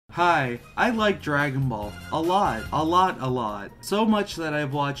Hi, I like Dragon Ball. A lot. So much that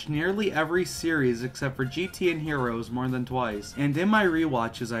I've watched nearly every series except for GT and Heroes more than twice. And in my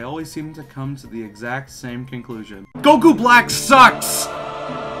rewatches, I always seem to come to the exact same conclusion. Goku Black sucks!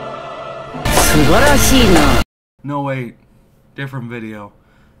 No wait, different video.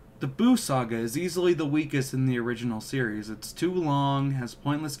 The BUU Saga is easily the weakest in the original series. It's too long, has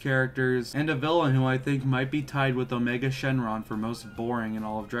pointless characters, and a villain who I think might be tied with Omega Shenron for most boring in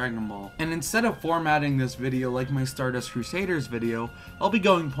all of Dragon Ball. And instead of formatting this video like my Stardust Crusaders video, I'll be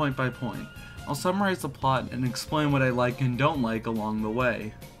going point by point. I'll summarize the plot and explain what I like and don't like along the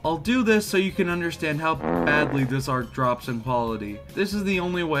way. I'll do this so you can understand how badly this arc drops in quality. This is the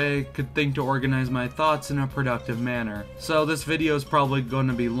only way I could think to organize my thoughts in a productive manner. So this video is probably going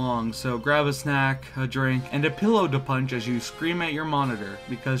to be long, so grab a snack, a drink, and a pillow to punch as you scream at your monitor,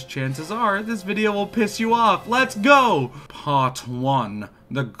 because chances are this video will piss you off. Let's go! Part 1.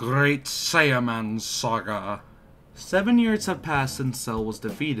 The Great Saiyan Saga. 7 years have passed since Cell was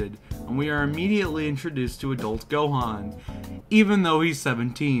defeated, and we are immediately introduced to adult Gohan, even though he's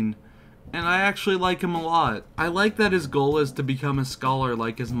 17. And I actually like him a lot. I like that his goal is to become a scholar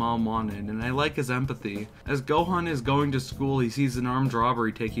like his mom wanted, and I like his empathy. As Gohan is going to school, he sees an armed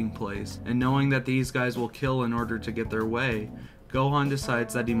robbery taking place, and knowing that these guys will kill in order to get their way, Gohan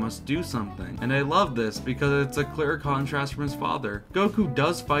decides that he must do something. And I love this because it's a clear contrast from his father. Goku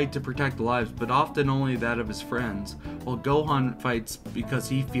does fight to protect lives, but often only that of his friends, while Gohan fights because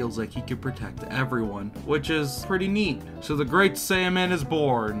he feels like he can protect everyone, which is pretty neat. So the Great Saiyaman is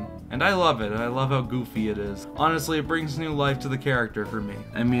born. And I love it. I love how goofy it is. Honestly, it brings new life to the character for me.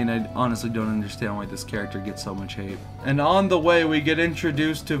 I mean, I honestly don't understand why this character gets so much hate. And on the way, we get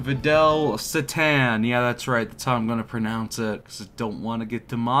introduced to Videl Satan. Yeah, that's right. That's how I'm gonna pronounce it, because I don't want to get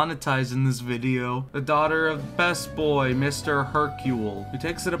demonetized in this video. The daughter of best boy, Mr. Hercule, who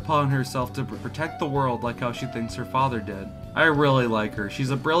takes it upon herself to protect the world like how she thinks her father did. I really like her. She's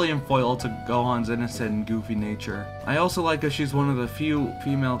a brilliant foil to Gohan's innocent and goofy nature. I also like that she's one of the few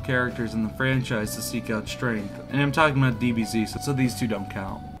female characters in the franchise to seek out strength. And I'm talking about DBZ, so these two don't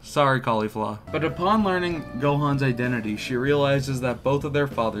count. Sorry, Caulifla. But upon learning Gohan's identity, she realizes that both of their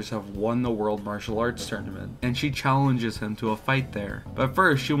fathers have won the World Martial Arts Tournament, and she challenges him to a fight there. But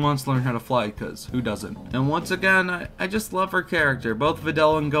first, she wants to learn how to fly, cause who doesn't? And once again, I just love her character. Both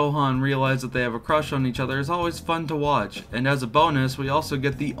Videl and Gohan realize that they have a crush on each other. It's always fun to watch. And as a bonus, we also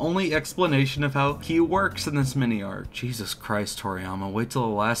get the only explanation of how Ki works in this mini-arc. Jesus Christ, Toriyama, wait till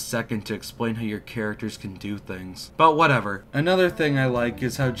the last second to explain how your characters can do things. But whatever. Another thing I like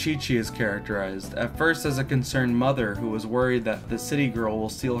is how Chi-Chi is characterized, at first as a concerned mother who was worried that the city girl will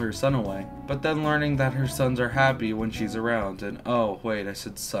steal her son away, but then learning that her sons are happy when she's around, and oh wait, I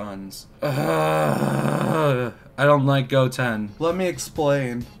said sons. I don't like Goten. Let me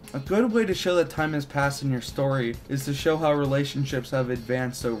explain. A good way to show that time has passed in your story is to show how relationships have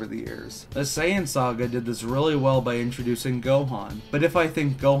advanced over the years. The Saiyan Saga did this really well by introducing Gohan, but if I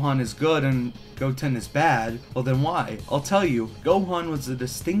think Gohan is good and Goten is bad, well then why? I'll tell you, Gohan was a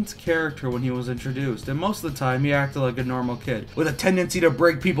distinct character when he was introduced, and most of the time he acted like a normal kid, with a tendency to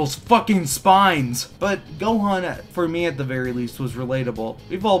break people's fucking spines! But Gohan, for me at the very least, was relatable.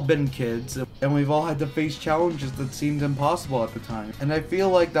 We've all been kids, and we've all had to face challenges that seemed impossible at the time, and I feel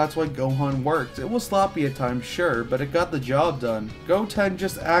like that's why Gohan worked. It was sloppy at times, sure, but it got the job done. Goten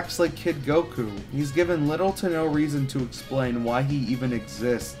just acts like Kid Goku. He's given little to no reason to explain why he even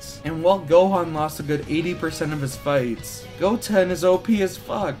exists. And while Gohan lost a good 80% of his fights, Goten is OP as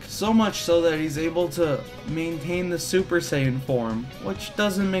fuck. So much so that he's able to maintain the Super Saiyan form, which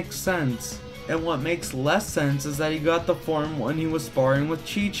doesn't make sense. And what makes less sense is that he got the form when he was sparring with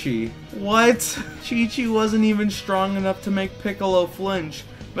Chi-Chi. What? Chi-Chi wasn't even strong enough to make Piccolo flinch,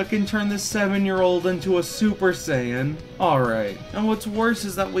 but can turn this 7-year-old into a Super Saiyan? Alright. And what's worse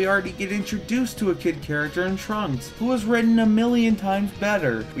is that we already get introduced to a kid character in Trunks, who was written a million times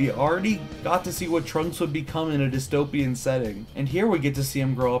better. We already got to see what Trunks would become in a dystopian setting, and here we get to see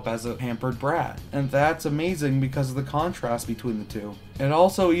him grow up as a pampered brat. And that's amazing because of the contrast between the two. It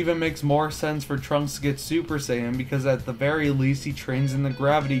also even makes more sense for Trunks to get Super Saiyan because at the very least he trains in the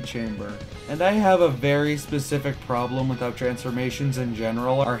gravity chamber. And I have a very specific problem with how transformations in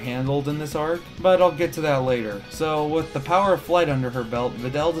general are handled in this arc, but I'll get to that later. So with the power of flight under her belt,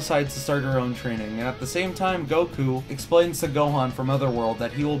 Videl decides to start her own training, and at the same time Goku explains to Gohan from Otherworld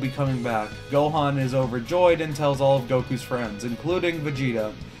that he will be coming back. Gohan is overjoyed and tells all of Goku's friends, including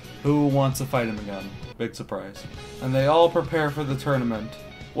Vegeta, who wants to fight him again. Big surprise. And they all prepare for the tournament.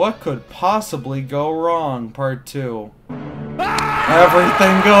 What could possibly go wrong? Part 2.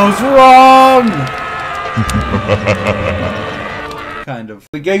 Everything goes wrong! kind of.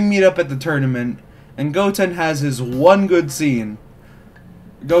 The gang meet up at the tournament, and Goten has his one good scene.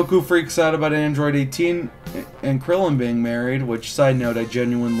 Goku freaks out about Android 18 and Krillin being married, which, side note, I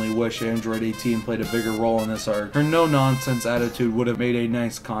genuinely wish Android 18 played a bigger role in this arc. Her no-nonsense attitude would have made a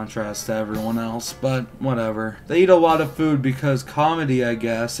nice contrast to everyone else, but whatever. They eat a lot of food because comedy, I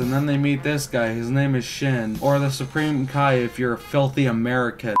guess, and then they meet this guy. His name is Shin, or the Supreme Kai if you're a filthy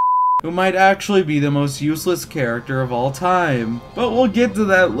American, who might actually be the most useless character of all time. But we'll get to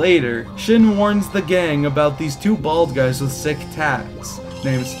that later. Shin warns the gang about these two bald guys with sick tats,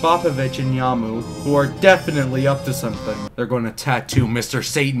 named Spopovich and Yamu, who are definitely up to something. They're going to tattoo Mr.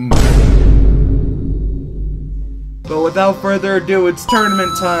 Satan. But without further ado, it's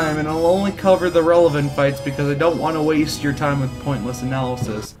tournament time, and I'll only cover the relevant fights because I don't want to waste your time with pointless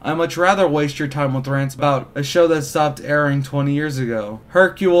analysis. I'd much rather waste your time with rants about a show that stopped airing 20 years ago.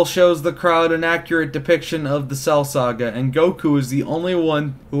 Hercule shows the crowd an accurate depiction of the Cell Saga, and Goku is the only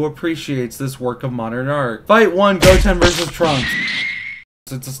one who appreciates this work of modern art. Fight 1, Goten vs. Trunks.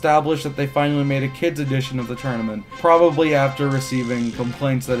 It's established that they finally made a kids edition of the tournament, probably after receiving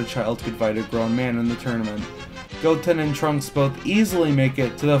complaints that a child could fight a grown man in the tournament. Goten and Trunks both easily make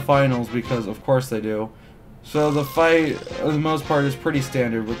it to the finals because of course they do. So the fight, for the most part, is pretty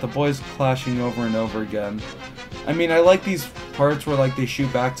standard, with the boys clashing over and over again. I mean, I like these parts where like they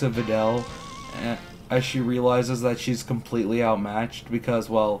shoot back to Videl as she realizes that she's completely outmatched because,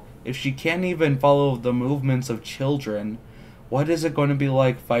 well, if she can't even follow the movements of children, what is it going to be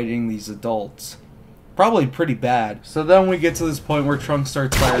like fighting these adults? Probably pretty bad. So then we get to this point where Trunks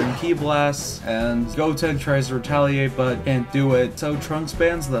starts firing ki blasts, and Goten tries to retaliate but can't do it, so Trunks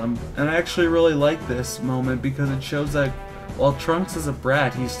bans them. And I actually really like this moment because it shows that while Trunks is a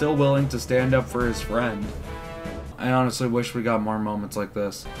brat, he's still willing to stand up for his friend. I honestly wish we got more moments like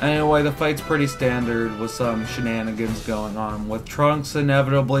this. Anyway, the fight's pretty standard with some shenanigans going on, with Trunks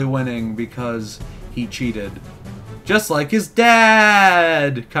inevitably winning because he cheated. Just like his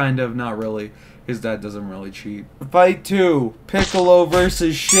dad! Kind of, not really. His dad doesn't really cheat. Fight 2, Piccolo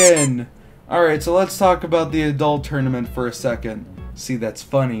vs. Shin. Alright, so let's talk about the adult tournament for a second. See, that's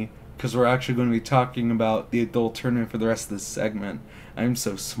funny, because we're actually going to be talking about the adult tournament for the rest of this segment. I'm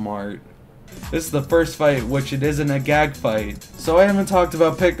so smart. This is the first fight, which it isn't a gag fight. So I haven't talked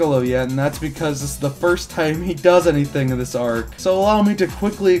about Piccolo yet, and that's because this is the first time he does anything in this arc. So allow me to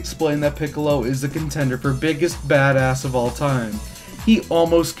quickly explain that Piccolo is the contender for biggest badass of all time. He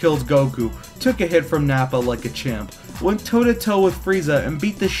almost killed Goku, took a hit from Nappa like a champ, went toe-to-toe with Frieza, and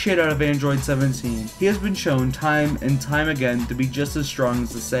beat the shit out of Android 17. He has been shown time and time again to be just as strong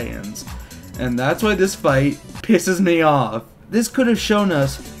as the Saiyans. And that's why this fight pisses me off. This could have shown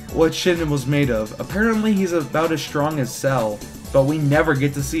us what Shin was made of. Apparently he's about as strong as Cell, but we never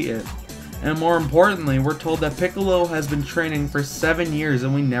get to see it. And more importantly, we're told that Piccolo has been training for 7 years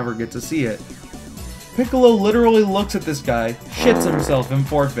and we never get to see it. Piccolo literally looks at this guy, shits himself, and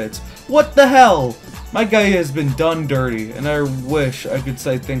forfeits. What the hell? My guy has been done dirty, and I wish I could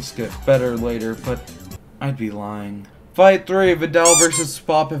say things get better later, but I'd be lying. Fight 3, Videl vs.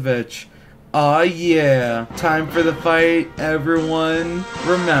 Spopovich. Aw yeah, time for the fight everyone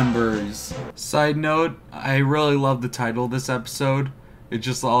remembers. Side note, I really love the title of this episode. It's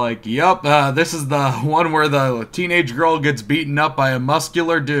just all like, yup, this is the one where the teenage girl gets beaten up by a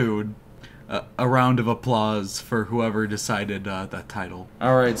muscular dude. A round of applause for whoever decided that title.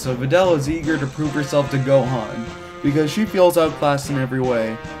 Alright, so Videl is eager to prove herself to Gohan, because she feels outclassed in every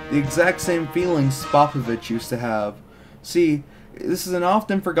way. The exact same feelings Spopovich used to have. See, this is an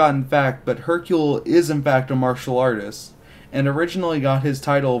often forgotten fact, but Hercule is in fact a martial artist, and originally got his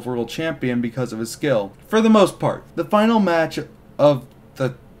title of world champion because of his skill, for the most part. The final match of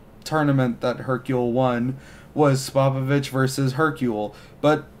the tournament that Hercule won was Spopovich versus Hercule,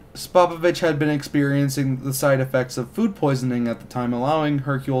 but Spopovich had been experiencing the side effects of food poisoning at the time, allowing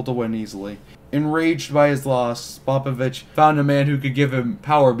Hercule to win easily. Enraged by his loss, Spopovich found a man who could give him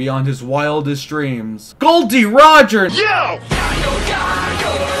power beyond his wildest dreams. Goldie Roger! Yo!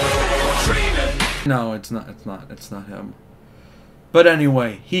 No, it's not him. But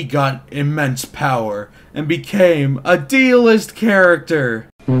anyway, he got immense power and became a D-list character.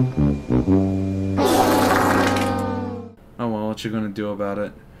 Oh well, what you gonna do about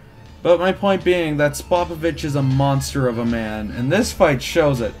it? But my point being that Spopovich is a monster of a man, and this fight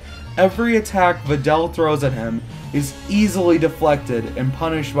shows it. Every attack Videl throws at him is easily deflected and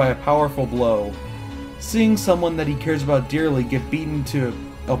punished by a powerful blow. Seeing someone that he cares about dearly get beaten to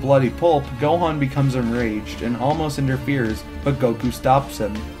a bloody pulp, Gohan becomes enraged and almost interferes, but Goku stops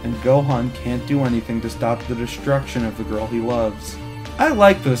him, and Gohan can't do anything to stop the destruction of the girl he loves. I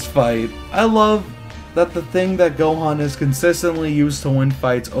like this fight. I love that the thing that Gohan is consistently used to win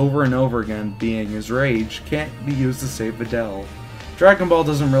fights over and over again, being his rage, can't be used to save Videl. Dragon Ball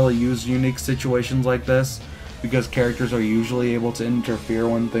doesn't really use unique situations like this, because characters are usually able to interfere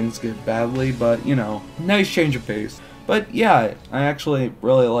when things get badly, but you know, nice change of pace. But yeah, I actually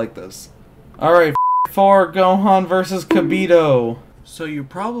really like this. Alright, 4, Gohan vs. Kibito. So you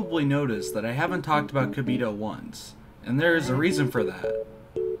probably noticed that I haven't talked about Kibito once, and there is a reason for that.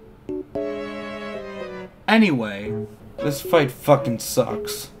 Anyway, this fight fucking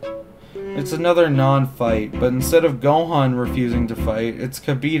sucks. It's another non-fight, but instead of Gohan refusing to fight, it's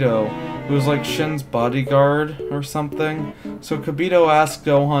Kibito, who's like Shin's bodyguard or something. So Kibito asks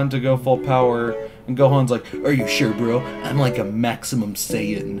Gohan to go full power, and Gohan's like, "Are you sure, bro? I'm like a maximum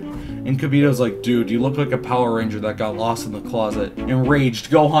Saiyan." And Kibito's like, "Dude, you look like a Power Ranger that got lost in the closet." Enraged,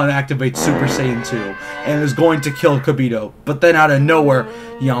 Gohan activates Super Saiyan 2, and is going to kill Kibito. But then out of nowhere,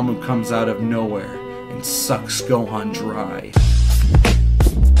 Yamu comes out of nowhere and sucks Gohan dry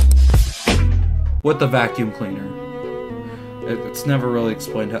with the vacuum cleaner. It's never really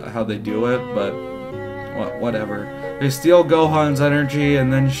explained how they do it, but whatever. They steal Gohan's energy,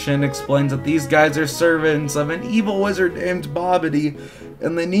 and then Shin explains that these guys are servants of an evil wizard named Babidi,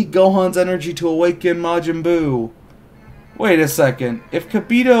 and they need Gohan's energy to awaken Majin Buu. Wait a second. If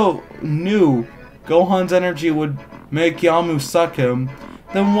Kibito knew Gohan's energy would make Yamu suck him,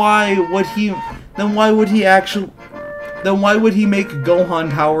 then why would he make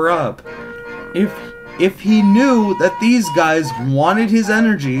Gohan power up? If he knew that these guys wanted his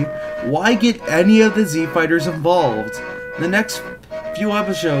energy, why get any of the Z Fighters involved? The next few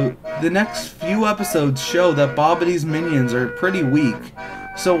episodes show that Babidi's minions are pretty weak.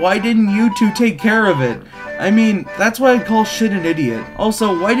 So why didn't you two take care of it? I mean, that's why I call Shin an idiot.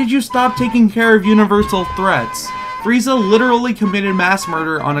 Also, why did you stop taking care of universal threats? Frieza literally committed mass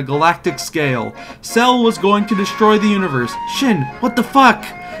murder on a galactic scale. Cell was going to destroy the universe. Shin, what the fuck?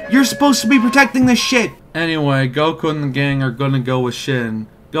 You're supposed to be protecting this shit! Anyway, Goku and the gang are gonna go with Shin.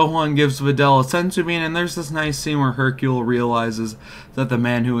 Gohan gives Videl a senzu bean, and there's this nice scene where Hercule realizes that the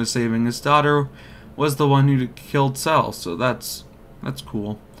man who was saving his daughter was the one who killed Cell, so that's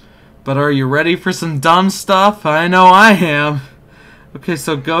cool. But are you ready for some dumb stuff? I know I am! Okay,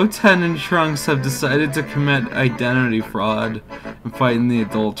 so Goten and Trunks have decided to commit identity fraud and fight in the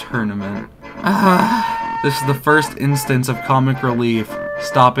adult tournament. This is the first instance of comic relief,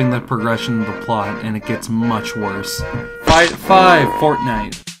 stopping the progression of the plot, and it gets much worse. Fight 5,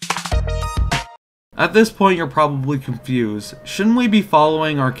 Fortnite. At this point, you're probably confused. Shouldn't we be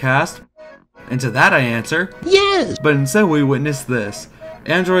following our cast? And to that I answer, yes! But instead we witness this.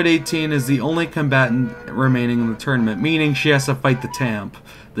 Android 18 is the only combatant remaining in the tournament, meaning she has to fight the champ.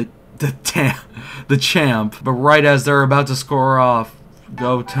 The champ. But right as they're about to score off,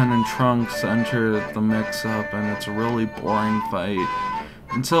 Goten and Trunks enter the mix-up, and it's a really boring fight.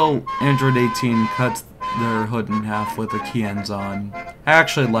 Until Android 18 cuts their hood in half with a Kienzan. I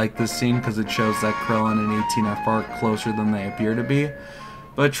actually like this scene because it shows that Krillin and 18 are far closer than they appear to be.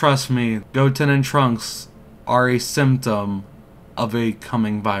 But trust me, Goten and Trunks are a symptom of a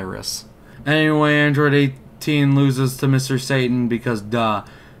coming virus. Anyway, Android 18 loses to Mr. Satan because duh.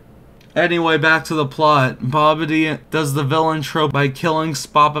 Anyway, back to the plot. Babidi does the villain trope by killing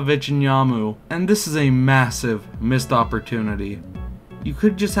Spopovich and Yamu, and this is a massive missed opportunity. You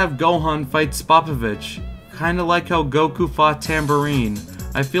could just have Gohan fight Spopovich, kinda like how Goku fought Tambourine.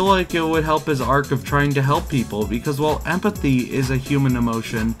 I feel like it would help his arc of trying to help people, because while empathy is a human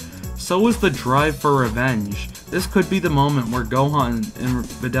emotion, so is the drive for revenge. This could be the moment where Gohan and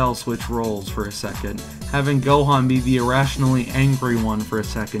Videl switch roles for a second, having Gohan be the irrationally angry one for a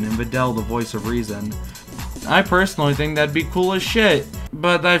second and Videl the voice of reason. I personally think that'd be cool as shit,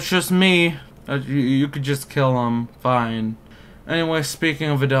 but that's just me. You could just kill him, fine. Anyway, speaking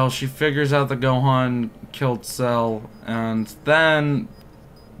of Videl, she figures out that Gohan killed Cell, and then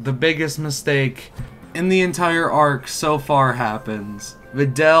the biggest mistake in the entire arc so far happens.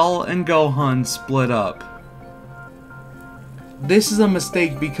 Videl and Gohan split up. This is a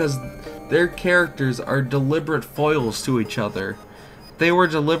mistake because their characters are deliberate foils to each other. They were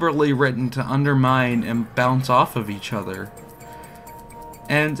deliberately written to undermine and bounce off of each other.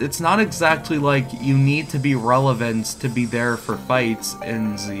 And it's not exactly like you need to be relevant to be there for fights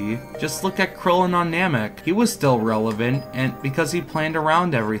in Z. Just look at Krillin on Namek. He was still relevant and because he planned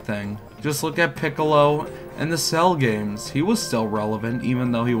around everything. Just look at Piccolo and the Cell games. He was still relevant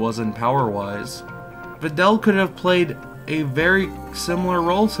even though he wasn't power-wise. Videl could have played a very similar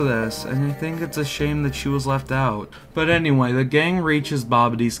role to this, and I think it's a shame that she was left out. But anyway, the gang reaches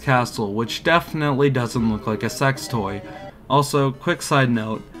Babidi's castle, which definitely doesn't look like a sex toy. Also, quick side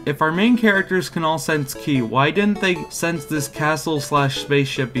note, If our main characters can all sense ki, why didn't they sense this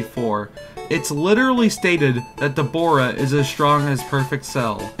castle/spaceship before? It's literally stated that Deborah is as strong as Perfect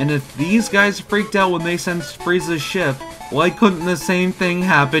Cell. And if these guys freaked out when they sensed Frieza's ship, why couldn't the same thing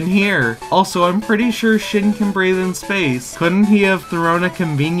happen here? Also, I'm pretty sure Shin can breathe in space. Couldn't he have thrown a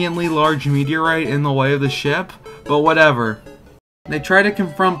conveniently large meteorite in the way of the ship? But whatever. They try to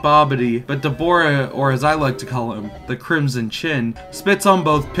confront Babidi, but Deborah, or as I like to call him, the Crimson Chin, spits on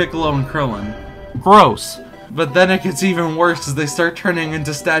both Piccolo and Krillin. Gross. But then it gets even worse as they start turning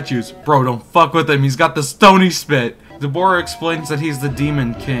into statues. Bro, don't fuck with him, he's got the stony spit! Deborah explains that he's the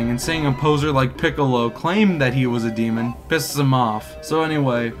Demon King, and seeing a poser like Piccolo claim that he was a demon pisses him off. So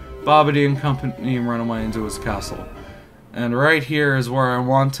anyway, Babidi and company run away into his castle. And right here is where I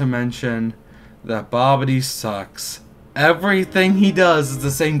want to mention that Babidi sucks. Everything he does is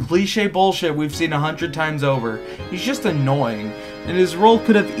the same cliche bullshit we've seen 100 times over. He's just annoying, and his role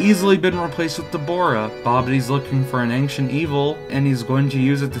could have easily been replaced with Deborah. Babidi's looking for an ancient evil, and he's going to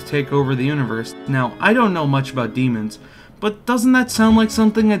use it to take over the universe. Now, I don't know much about demons, but doesn't that sound like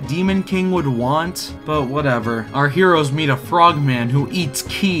something a Demon King would want? But whatever. Our heroes meet a frogman who eats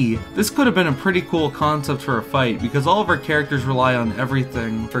ki. This could have been a pretty cool concept for a fight, because all of our characters rely on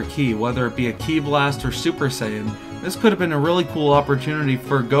everything for ki, whether it be a ki blast or Super Saiyan. This could have been a really cool opportunity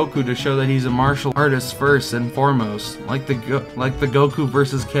for Goku to show that he's a martial artist first and foremost, like the Goku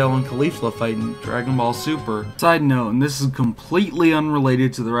vs. Kale and Caulifla fight in Dragon Ball Super. Side note, and this is completely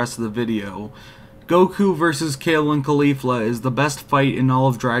unrelated to the rest of the video, Goku vs. Kale and Caulifla is the best fight in all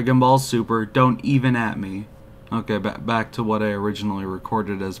of Dragon Ball Super, don't even at me. Okay, back to what I originally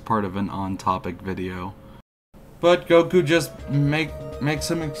recorded as part of an on-topic video. But Goku just makes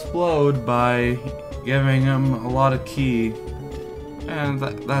him explode by giving him a lot of ki. And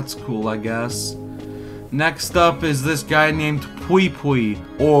that's cool, I guess. Next up is this guy named Pui Pui,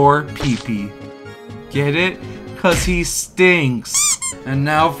 or Pee Pee. Get it? Cause he stinks. And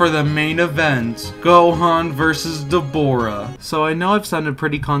now for the main event, Gohan versus Deborah. So I know I've sounded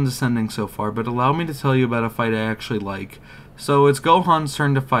pretty condescending so far, but allow me to tell you about a fight I actually like. So it's Gohan's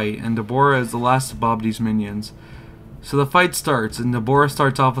turn to fight, and Deborah is the last of Babidi's minions. So the fight starts, and Deborah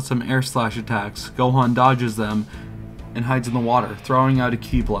starts off with some air slash attacks. Gohan dodges them and hides in the water, throwing out a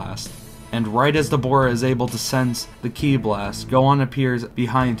ki blast. And right as Deborah is able to sense the ki blast, Gohan appears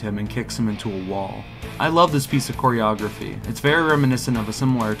behind him and kicks him into a wall. I love this piece of choreography. It's very reminiscent of a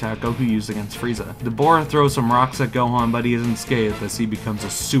similar attack Goku used against Frieza. Deborah throws some rocks at Gohan, but he isn't scathed as he becomes a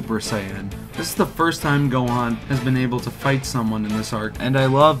Super Saiyan. This is the first time Gohan has been able to fight someone in this arc, and I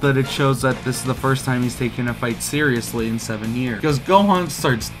love that it shows that this is the first time he's taken a fight seriously in 7 years. Because Gohan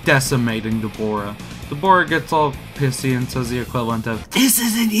starts decimating Deborah. Deborah gets all pissy and says the equivalent of, "This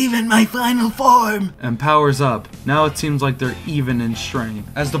isn't even my final form!" and powers up. Now it seems like they're even in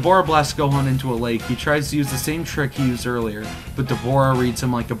strength. As Deborah blasts Gohan into a lake, he tries to use the same trick he used earlier, but Deborah reads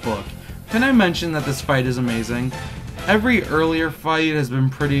him like a book. Can I mention that this fight is amazing? Every earlier fight has been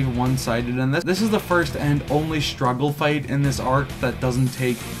pretty one-sided, and this is the first and only struggle fight in this arc that doesn't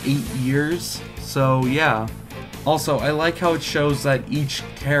take 8 years, so yeah. Also, I like how it shows that each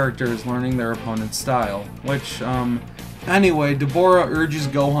character is learning their opponent's style, which, Anyway, Deborah urges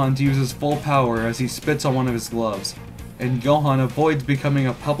Gohan to use his full power as he spits on one of his gloves, and Gohan avoids becoming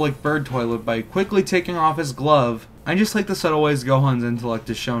a public bird toilet by quickly taking off his glove. I just like the subtle ways Gohan's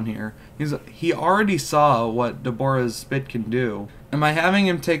intellect is shown here. He already saw what Deborah's spit can do, and by having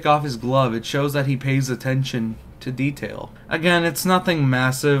him take off his glove, it shows that he pays attention to detail. Again, it's nothing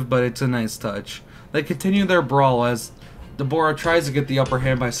massive, but it's a nice touch. They continue their brawl as Deborah tries to get the upper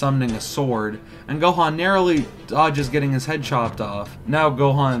hand by summoning a sword, and Gohan narrowly dodges getting his head chopped off. Now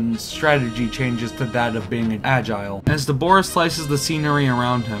Gohan's strategy changes to that of being agile. As Deborah slices the scenery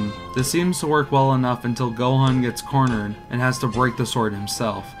around him, this seems to work well enough until Gohan gets cornered and has to break the sword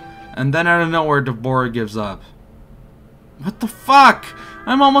himself. And then out of nowhere, Deborah gives up. What the fuck?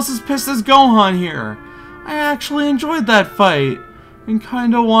 I'm almost as pissed as Gohan here. I actually enjoyed that fight, and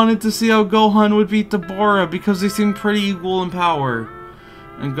kinda wanted to see how Gohan would beat Deborah because they seemed pretty equal in power.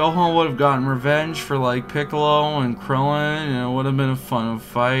 And Gohan would have gotten revenge for like Piccolo and Krillin, and it would have been a fun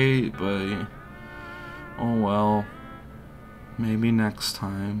fight, but oh well. Maybe next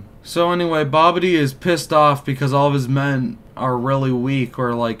time. So anyway, Babidi is pissed off because all of his men are really weak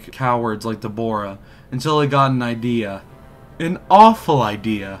or like cowards like Deborah, until he got an idea. An awful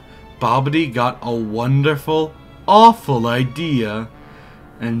idea. Babidi got a wonderful, awful idea.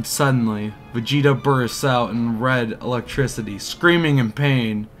 And suddenly, Vegeta bursts out in red electricity, screaming in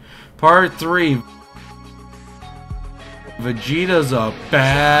pain. Part 3. Vegeta's a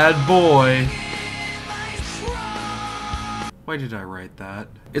bad boy. Why did I write that?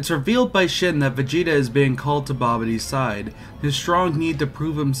 It's revealed by Shin that Vegeta is being called to Babidi's side, his strong need to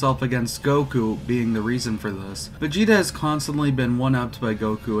prove himself against Goku being the reason for this. Vegeta has constantly been one-upped by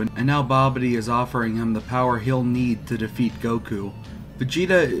Goku, and now Babidi is offering him the power he'll need to defeat Goku.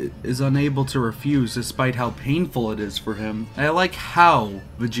 Vegeta is unable to refuse despite how painful it is for him. I like how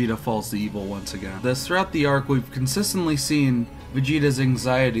Vegeta falls to evil once again. Throughout the arc, we've consistently seen Vegeta's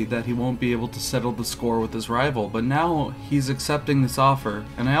anxiety that he won't be able to settle the score with his rival, but now he's accepting this offer.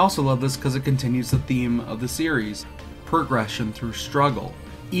 And I also love this because it continues the theme of the series, progression through struggle.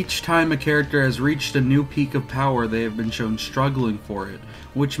 Each time a character has reached a new peak of power, they have been shown struggling for it,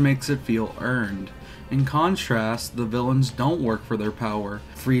 which makes it feel earned. In contrast, the villains don't work for their power.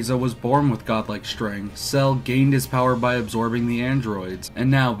 Frieza was born with godlike strength, Cell gained his power by absorbing the androids,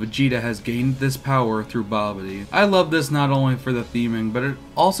 and now Vegeta has gained this power through Babidi. I love this not only for the theming, but it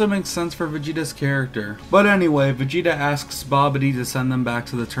also makes sense for Vegeta's character. But anyway, Vegeta asks Babidi to send them back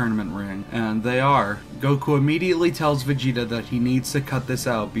to the tournament ring, and they are. Goku immediately tells Vegeta that he needs to cut this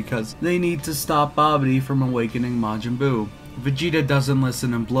out because they need to stop Babidi from awakening Majin Buu. Vegeta doesn't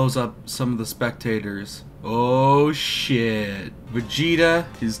listen and blows up some of the spectators. Oh shit. Vegeta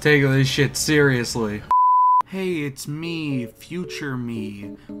is taking this shit seriously. Hey, it's me, future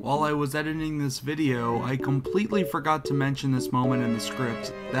me. While I was editing this video, I completely forgot to mention this moment in the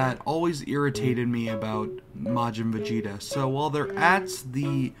script that always irritated me about Majin Vegeta. So while they're at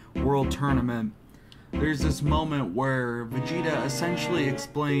the World Tournament, there's this moment where Vegeta essentially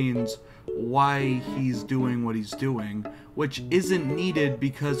explains why he's doing what he's doing, which isn't needed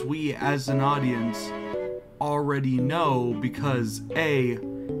because we as an audience already know, because A,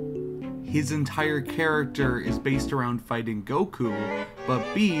 his entire character is based around fighting Goku, but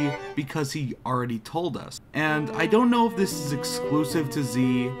B, because he already told us. And I don't know if this is exclusive to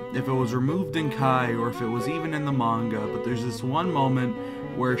Z, if it was removed in Kai, or if it was even in the manga, but there's this one moment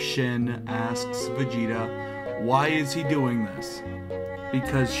where Shin asks Vegeta, why is he doing this?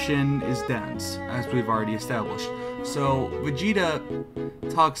 Because Shin is dense, as we've already established. So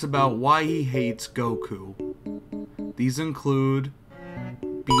Vegeta talks about why he hates Goku. These include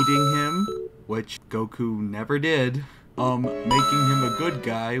beating him, which Goku never did, making him a good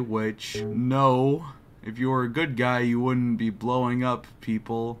guy, which, no, if you were a good guy you wouldn't be blowing up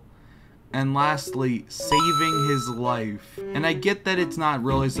people, and lastly, saving his life. And I get that it's not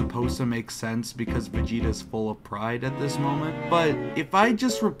really supposed to make sense because Vegeta's full of pride at this moment, but if I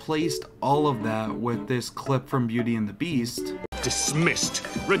just replaced all of that with this clip from Beauty and the Beast. Dismissed,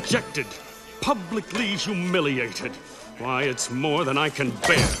 rejected, publicly humiliated. Why, it's more than I can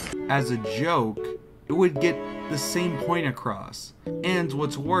bear. As a joke, it would get the same point across. And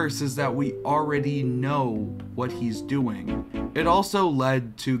what's worse is that we already know what he's doing. It also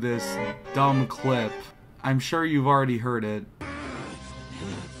led to this dumb clip. I'm sure you've already heard it.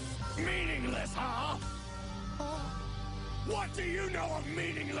 Meaningless, huh? What do you know of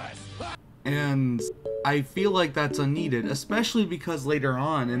meaningless? And I feel like that's unneeded, especially because later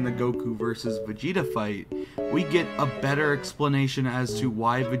on in the Goku versus Vegeta fight, we get a better explanation as to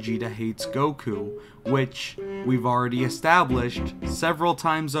why Vegeta hates Goku, which we've already established several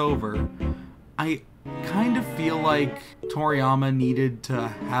times over. I kind of feel like Toriyama needed to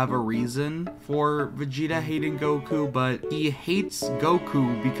have a reason for Vegeta hating Goku, but he hates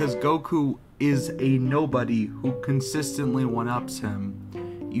Goku because Goku is a nobody who consistently one-ups him.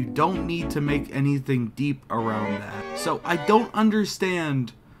 You don't need to make anything deep around that. So I don't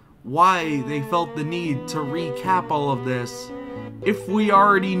understand why they felt the need to recap all of this if we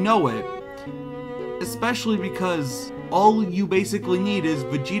already know it. Especially because all you basically need is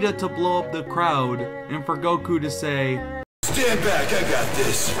Vegeta to blow up the crowd and for Goku to say, "Stand back, I got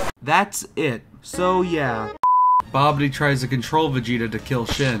this." That's it. So yeah. Babidi tries to control Vegeta to kill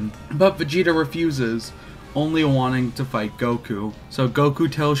Shin, but Vegeta refuses, only wanting to fight Goku. So Goku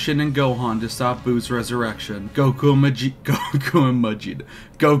tells Shin and Gohan to stop Buu's resurrection. Goku and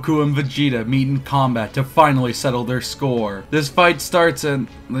Vegeta meet in combat to finally settle their score. This fight starts and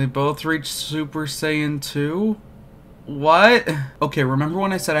they both reach Super Saiyan 2? What? Okay, remember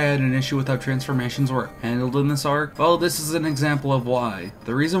when I said I had an issue with how transformations were handled in this arc? Well, this is an example of why.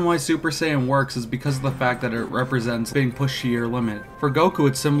 The reason why Super Saiyan works is because of the fact that it represents being pushed to your limit. For Goku,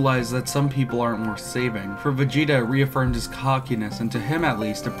 it symbolized that some people aren't worth saving. For Vegeta, it reaffirmed his cockiness, and to him at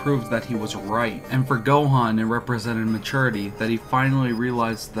least, it proved that he was right. And for Gohan, it represented maturity, that he finally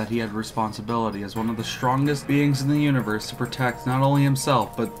realized that he had responsibility as one of the strongest beings in the universe to protect not only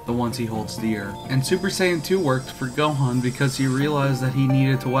himself, but the ones he holds dear. And Super Saiyan 2 worked for Gohan because he realized that he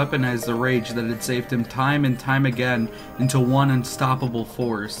needed to weaponize the rage that had saved him time and time again into one unstoppable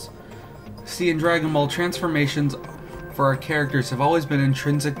force. See, in Dragon Ball, transformations for our characters have always been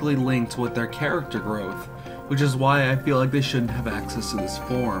intrinsically linked with their character growth, which is why I feel like they shouldn't have access to this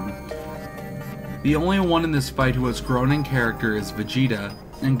form. The only one in this fight who has grown in character is Vegeta,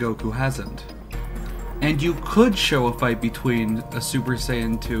 and Goku hasn't. And you could show a fight between a Super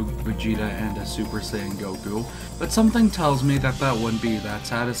Saiyan 2 Vegeta and a Super Saiyan Goku, but something tells me that that wouldn't be that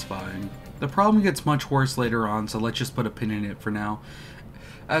satisfying. The problem gets much worse later on, so let's just put a pin in it for now.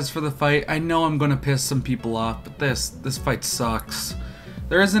 As for the fight, I know I'm gonna piss some people off, but this fight sucks.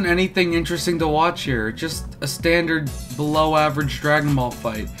 There isn't anything interesting to watch here, just a standard below average Dragon Ball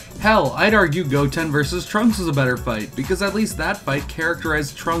fight. Hell, I'd argue Goten vs Trunks is a better fight, because at least that fight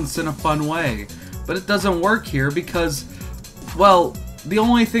characterized Trunks in a fun way. But it doesn't work here because, well, the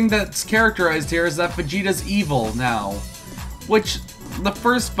only thing that's characterized here is that Vegeta's evil now. Which, the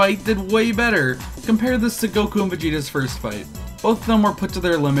first fight did way better. Compare this to Goku and Vegeta's first fight. Both of them were put to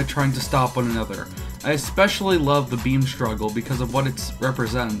their limit trying to stop one another. I especially love the beam struggle because of what it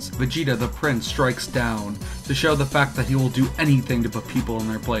represents. Vegeta, the prince, strikes down to show the fact that he will do anything to put people in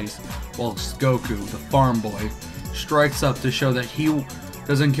their place, whilst Goku, the farm boy, strikes up to show that he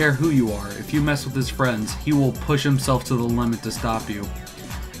doesn't care who you are. If you mess with his friends, he will push himself to the limit to stop you.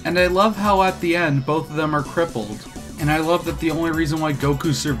 And I love how at the end, both of them are crippled. And I love that the only reason why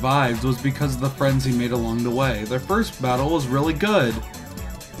Goku survived was because of the friends he made along the way. Their first battle was really good.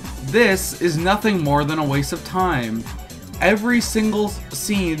 This is nothing more than a waste of time. Every single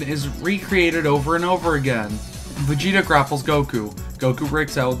scene is recreated over and over again. Vegeta grapples Goku. Goku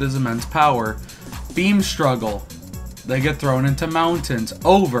breaks out with his immense power. Beam struggle. They get thrown into mountains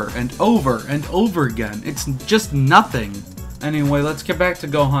over and over and over again. It's just nothing. Anyway, let's get back to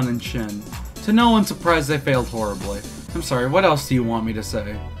Gohan and Shin. To no one's surprise, they failed horribly. I'm sorry, what else do you want me to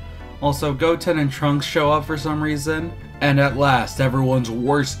say? Also, Goten and Trunks show up for some reason, and at last, everyone's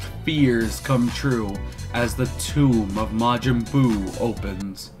worst fears come true as the tomb of Majin Buu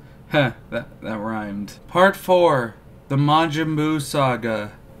opens. Heh, that rhymed. Part 4, the Majin Buu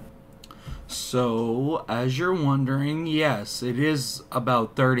Saga. So, as you're wondering, yes, it is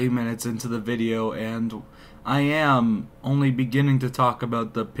about 30 minutes into the video, and I am only beginning to talk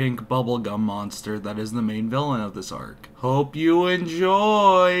about the pink bubblegum monster that is the main villain of this arc. Hope you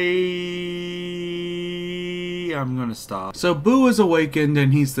enjoy! I'm gonna stop. So Buu is awakened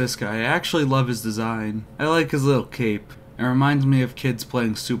and he's this guy. I actually love his design. I like his little cape. It reminds me of kids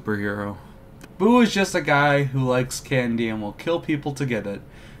playing superhero. Buu is just a guy who likes candy and will kill people to get it.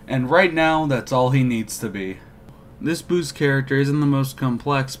 And right now, that's all he needs to be. This Buu's character isn't the most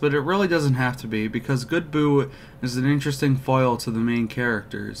complex, but it really doesn't have to be, because good Buu is an interesting foil to the main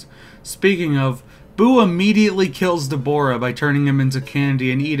characters. Speaking of, Buu immediately kills Deborah by turning him into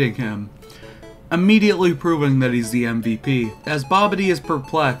candy and eating him, immediately proving that he's the MVP. As Babidi is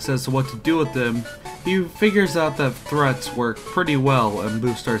perplexed as to what to do with him, he figures out that threats work pretty well and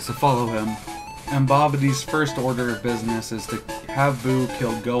Buu starts to follow him. And Babidi's first order of business is to have Buu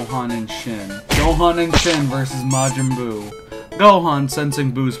kill Gohan and Shin. Gohan and Shin versus Majin Buu. Gohan,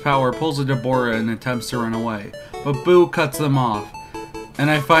 sensing Buu's power, pulls a Deborah and attempts to run away, but Buu cuts them off. And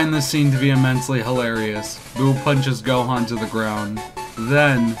I find this scene to be immensely hilarious. Buu punches Gohan to the ground.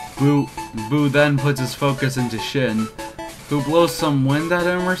 Then, Buu then puts his focus into Shin, who blows some wind at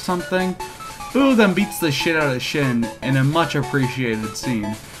him or something. Buu then beats the shit out of Shin in a much appreciated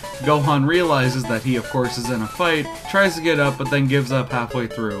scene. Gohan realizes that he of course is in a fight, tries to get up, but then gives up halfway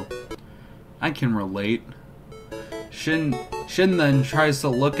through. I can relate. Shin then tries to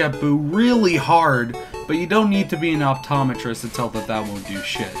look at Buu really hard, but you don't need to be an optometrist to tell that that won't do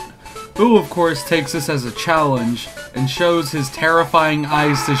shit. Buu of course takes this as a challenge, and shows his terrifying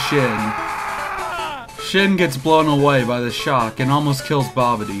eyes to Shin. Shin gets blown away by the shock and almost kills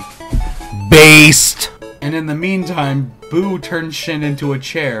Babidi. Based! And in the meantime, Buu turns Shin into a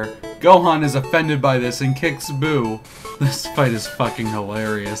chair. Gohan is offended by this and kicks Buu. This fight is fucking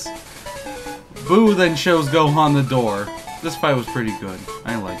hilarious. Buu then shows Gohan the door. This fight was pretty good.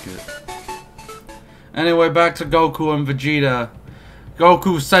 I like it. Anyway, back to Goku and Vegeta.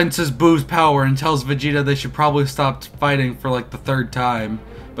 Goku senses Buu's power and tells Vegeta they should probably stop fighting for like the 3rd time.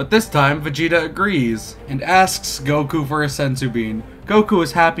 But this time, Vegeta agrees, and asks Goku for a senzu bean. Goku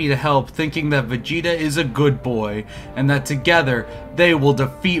is happy to help, thinking that Vegeta is a good boy, and that together, they will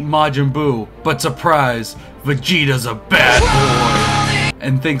defeat Majin Buu. But surprise, Vegeta's a bad boy,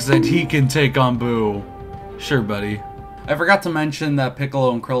 and thinks that he can take on Buu. Sure, buddy. I forgot to mention that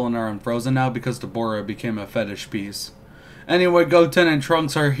Piccolo and Krillin are unfrozen now because Deborah became a fetish piece. Anyway, Goten and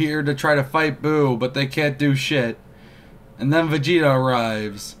Trunks are here to try to fight Buu, but they can't do shit. And then Vegeta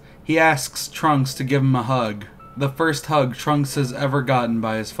arrives. He asks Trunks to give him a hug. The first hug Trunks has ever gotten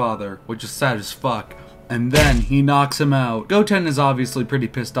by his father, which is sad as fuck. and then he knocks him out. Goten is obviously pretty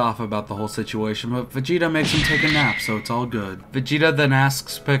pissed off about the whole situation, but Vegeta makes him take a nap, so it's all good. Vegeta then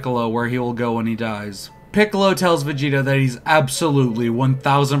asks Piccolo where he will go when he dies. Piccolo tells Vegeta that he's absolutely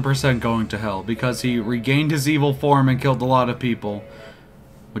 1000% going to hell because he regained his evil form and killed a lot of people.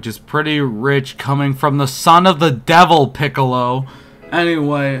 Which is pretty rich coming from the son of the devil, Piccolo.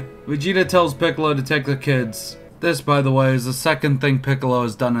 Anyway, Vegeta tells Piccolo to take the kids. This, by the way, is the second thing Piccolo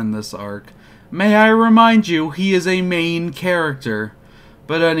has done in this arc. May I remind you, he is a main character.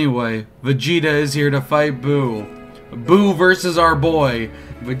 But anyway, Vegeta is here to fight BUU. BUU versus our boy.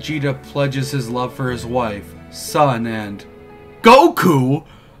 Vegeta pledges his love for his wife, son, and Goku!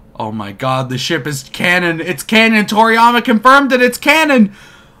 Oh my god, the ship is canon. It's canon. Toriyama confirmed that it's canon.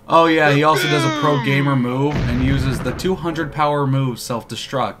 Oh yeah, he also does a pro gamer move and uses the 200 power move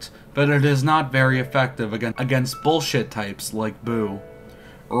self-destruct, but it is not very effective against bullshit types like BUU.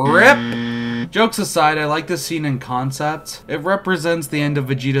 RIP! Jokes aside, I like this scene in concept. It represents the end of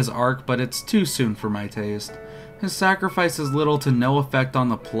Vegeta's arc, but it's too soon for my taste. His sacrifice has little to no effect on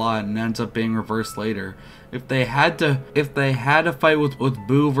the plot and ends up being reversed later. If they had to fight with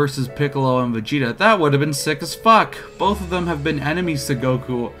BUU versus Piccolo and Vegeta, that would have been sick as fuck. Both of them have been enemies to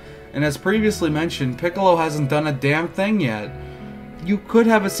Goku, and as previously mentioned, Piccolo hasn't done a damn thing yet. You could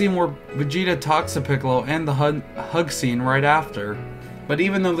have a scene where Vegeta talks to Piccolo and the hug scene right after. But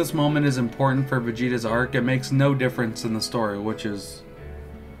even though this moment is important for Vegeta's arc, it makes no difference in the story, which is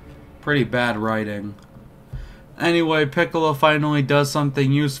pretty bad writing. Anyway, Piccolo finally does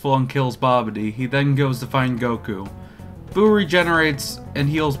something useful and kills Babidi. He then goes to find Goku. BUU regenerates and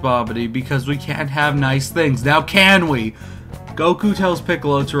heals Babidi because we can't have nice things. Now can we? Goku tells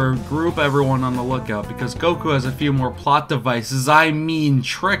Piccolo to regroup everyone on the lookout because Goku has a few more plot devices, I mean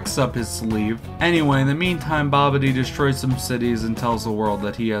tricks up his sleeve. Anyway, in the meantime, Babidi destroys some cities and tells the world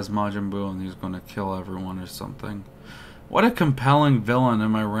that he has Majin Buu and he's gonna kill everyone or something. What a compelling villain,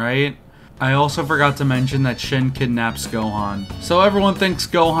 am I right? I also forgot to mention that Shin kidnaps Gohan. So everyone thinks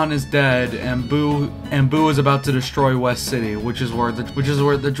Gohan is dead and BUU is about to destroy West City, which is where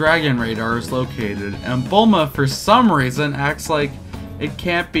the Dragon Radar is located. And Bulma, for some reason, acts like it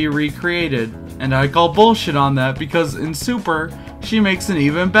can't be recreated. And I call bullshit on that because in Super, she makes an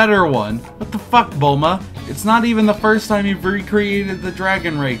even better one. What the fuck, Bulma? It's not even the first time you've recreated the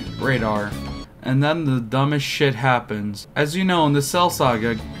Dragon Radar. And then the dumbest shit happens. As you know, in the Cell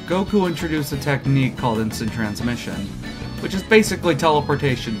Saga, Goku introduced a technique called instant transmission, which is basically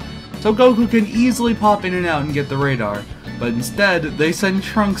teleportation. So Goku can easily pop in and out and get the radar, but instead, they send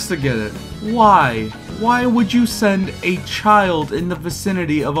Trunks to get it. Why? Why would you send a child in the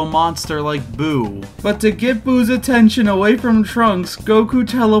vicinity of a monster like BUU? But to get BUU's attention away from Trunks, Goku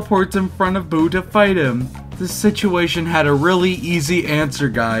teleports in front of BUU to fight him. This situation had a really easy answer,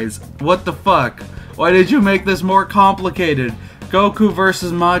 guys. What the fuck? Why did you make this more complicated? Goku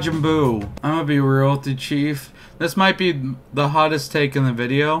versus Majin Buu. I'm gonna be real with you, Chief. This might be the hottest take in the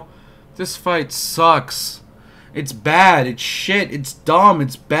video. This fight sucks. It's bad, it's shit, it's dumb,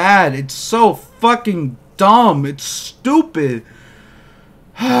 it's bad, it's so fucking dumb, it's stupid.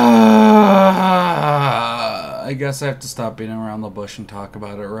 I guess I have to stop beating around the bush and talk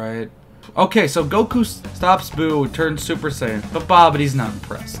about it, right? Okay, so Goku stops BUU, turns Super Saiyan, but Babidi's not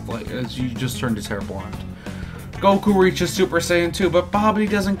impressed, like, as you just turned his hair blonde. Goku reaches Super Saiyan 2, but Babidi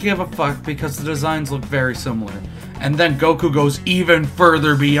doesn't give a fuck because the designs look very similar. And then Goku goes even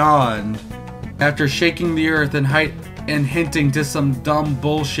further beyond. After shaking the earth and hinting to some dumb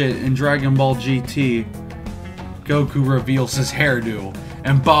bullshit in Dragon Ball GT, Goku reveals his hairdo,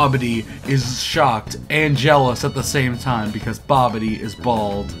 and Babidi is shocked and jealous at the same time because Babidi is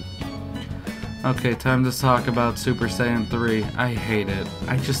bald. Okay, time to talk about Super Saiyan 3. I hate it.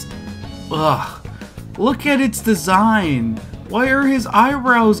 Ugh. Look at its design. Why are his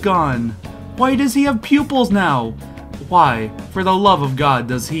eyebrows gone? Why does he have pupils now? Why, for the love of God,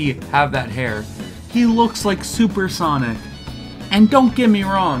 does he have that hair? He looks like Supersonic. And don't get me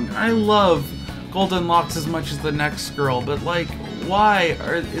wrong, I love Golden Locks as much as the next girl, but like, why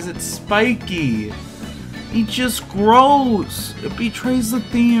is it spiky? He just grows. It betrays the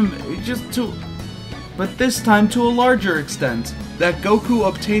theme. But this time to a larger extent, that Goku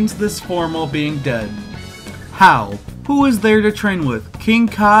obtains this form while being dead. How? Who is there to train with? King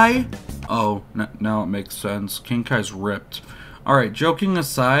Kai? Oh, now it makes sense. King Kai's ripped. Alright, joking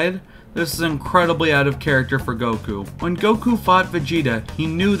aside, This is incredibly out of character for Goku. When Goku fought Vegeta, he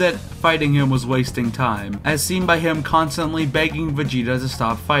knew that fighting him was wasting time, as seen by him constantly begging Vegeta to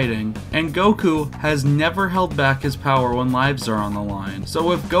stop fighting. And Goku has never held back his power when lives are on the line.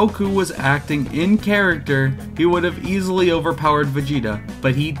 So if Goku was acting in character, he would have easily overpowered Vegeta.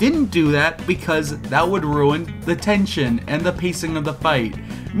 But he didn't do that because that would ruin the tension and the pacing of the fight.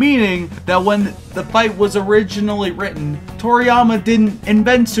 Meaning that when the fight was originally written, Toriyama didn't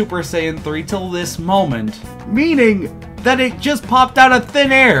invent Super Saiyan 3 till this moment. Meaning that it just popped out of thin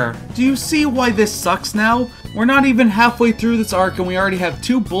air. Do you see why this sucks now? We're not even halfway through this arc and we already have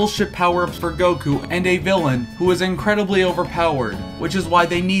 2 bullshit power-ups for Goku and a villain who is incredibly overpowered, which is why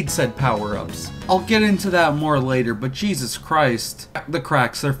they need said power-ups. I'll get into that more later, but Jesus Christ. The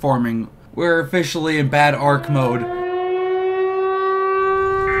cracks, they're forming. We're officially in bad arc mode.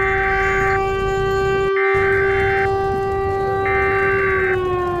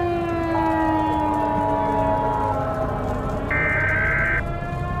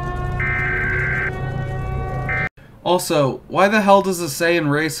 Also, why the hell does the Saiyan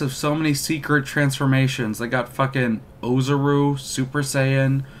race have so many secret transformations? They got fucking Ozaru, Super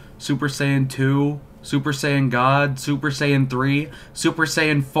Saiyan 2, Super Saiyan God, Super Saiyan 3, Super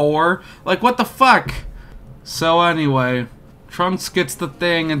Saiyan 4. Like, what the fuck? So anyway, Trunks gets the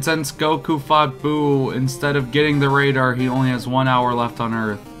thing, and since Goku fought BUU, instead of getting the radar, he only has 1 hour left on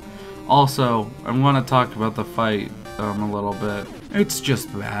Earth. Also, I'm gonna talk about the fight a little bit. It's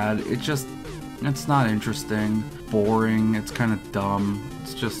just bad. It's not interesting. Boring. It's kind of dumb.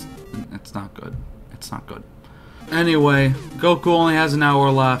 It's not good. It's not good. Anyway, Goku only has an hour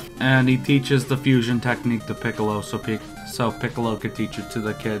left, and he teaches the fusion technique to Piccolo, so Piccolo could teach it to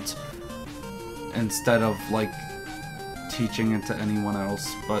the kids instead of like teaching it to anyone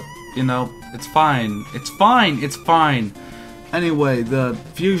else. But you know, it's fine. It's fine. It's fine. Anyway, the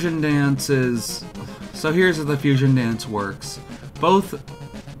fusion dance is. So here's how the fusion dance works. Both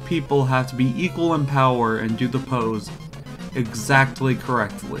people have to be equal in power and do the pose exactly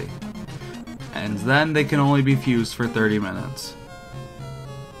correctly. And then they can only be fused for 30 minutes.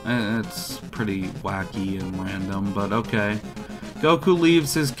 It's pretty wacky and random, but okay. Goku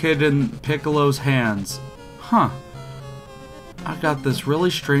leaves his kid in Piccolo's hands. Huh. I got this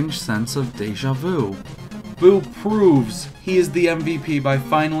really strange sense of deja vu. BUU proves he is the MVP by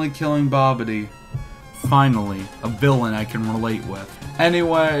finally killing Babidi. Finally, a villain I can relate with.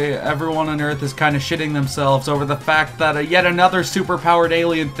 Anyway, everyone on Earth is kind of shitting themselves over the fact that yet another super-powered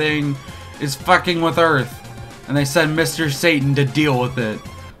alien thing is fucking with Earth. And they send Mr. Satan to deal with it.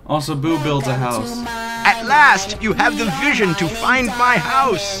 Also, BUU builds a house. At last, you have the vision to find my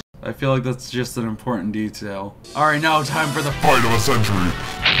house! I feel like that's just an important detail. Alright, now time for the fight of the century.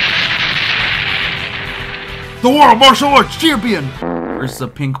 The World Martial Arts Champion! Versus the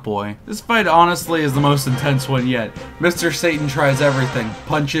Pink Boy. This fight honestly is the most intense one yet. Mr. Satan tries everything.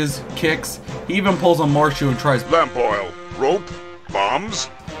 Punches, kicks, he even pulls a Marshu and tries lamp oil, rope, bombs.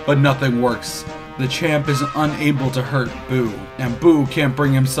 But nothing works. The champ is unable to hurt BUU, and BUU can't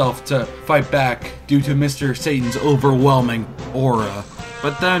bring himself to fight back due to Mr. Satan's overwhelming aura.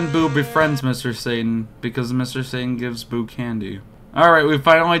 But then BUU befriends Mr. Satan because Mr. Satan gives BUU candy. Alright, we've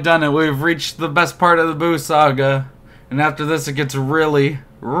finally done it. We've reached the best part of the BUU saga. And after this it gets really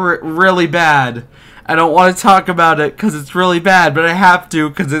bad. I don't want to talk about it because it's really bad, but I have to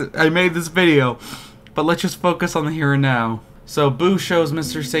because I made this video. But let's just focus on the here and now. So BUU shows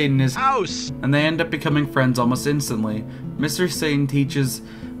Mr. Satan his house, and they end up becoming friends almost instantly. Mr. Satan teaches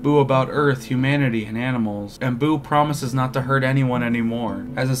BUU about Earth, humanity, and animals, and BUU promises not to hurt anyone anymore,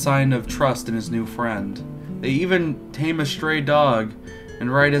 as a sign of trust in his new friend. They even tame a stray dog,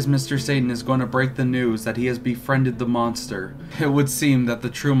 and right as Mr. Satan is going to break the news that he has befriended the monster, it would seem that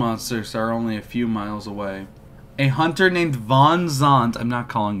the true monsters are only a few miles away. A hunter named Von Zant, I'm not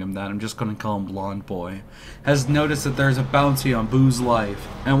calling him that, I'm just going to call him Blonde Boy, has noticed that there's a bounty on BUU's life,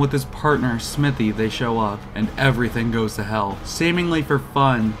 and with his partner Smithy they show up, and everything goes to hell. Seemingly for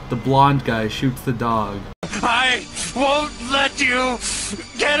fun, the blonde guy shoots the dog. I won't let you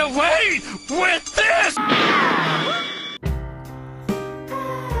get away with this!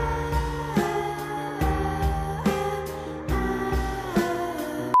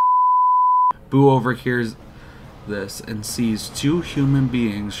 BUU overhears this and sees 2 human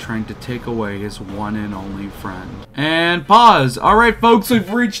beings trying to take away his one and only friend. And pause! Alright folks,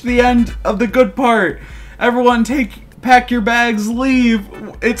 we've reached the end of the good part. Everyone pack your bags, leave.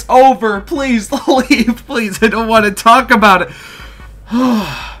 It's over. Please leave. Please, I don't want to talk about it.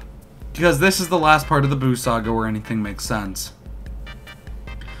 Because this is the last part of the BUU saga where anything makes sense.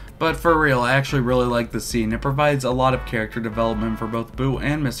 But for real, I actually really like this scene. It provides a lot of character development for both Buu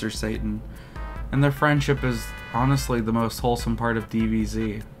and Mr. Satan. And their friendship is honestly the most wholesome part of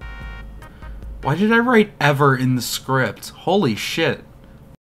DBZ. Why did I write ever in the script? Holy shit.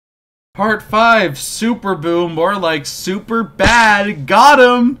 Part 5, Super Buu, more like super bad, got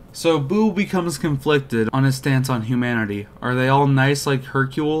him! So Buu becomes conflicted on his stance on humanity. Are they all nice like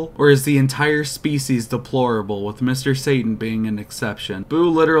Hercule? Or is the entire species deplorable, with Mr. Satan being an exception? Buu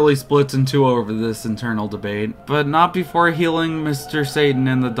literally splits in two over this internal debate, but not before healing Mr. Satan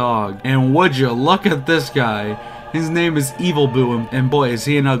and the dog. And would you look at this guy? His name is Evil Buu, and boy is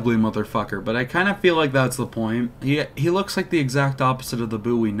he an ugly motherfucker, but I kind of feel like that's the point. He looks like the exact opposite of the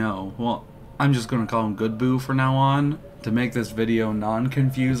Buu we know. Well, I'm just gonna call him Good Buu from now on, to make this video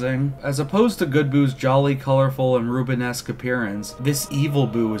non-confusing. As opposed to Good Buu's jolly, colorful, and Rubenesque appearance, this Evil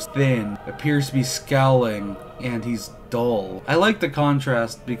Buu is thin, appears to be scowling, and he's dull. I like the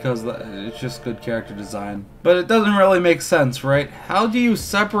contrast because it's just good character design. But it doesn't really make sense, right? How do you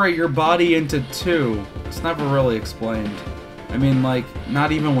separate your body into two? It's never really explained. I mean, like,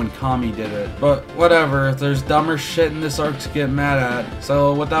 not even when Kami did it. But whatever, there's dumber shit in this arc to get mad at.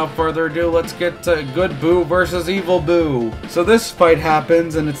 So without further ado, let's get to Good Buu versus Evil Buu. So this fight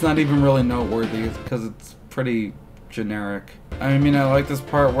happens, and it's not even really noteworthy because it's pretty generic. I mean, I like this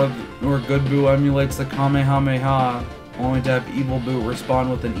part where Good Buu emulates the Kamehameha, only to have Evil Buu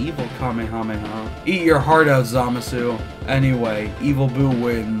respond with an evil Kamehameha. Eat your heart out, Zamasu. Anyway, Evil Buu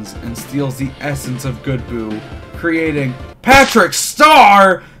wins and steals the essence of Good Buu, creating Patrick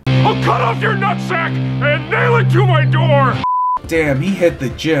Star! I'll cut off your nutsack and nail it to my door! Damn, he hit the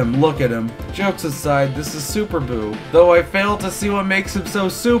gym, look at him. Jokes aside, this is Super Buu. Though I failed to see what makes him so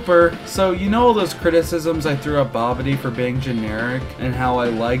super. So, you know all those criticisms I threw at Bobbity for being generic, and how I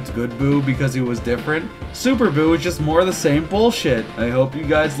liked Good Buu because he was different? Super Buu is just more of the same bullshit. I hope you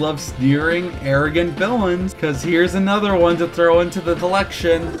guys love sneering, arrogant villains, cause here's another one to throw into the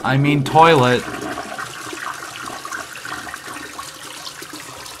collection. I mean toilet.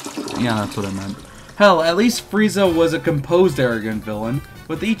 Yeah, that's what I meant. Hell, at least Frieza was a composed, arrogant villain.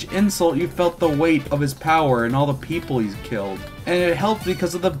 With each insult, you felt the weight of his power and all the people he's killed. And it helped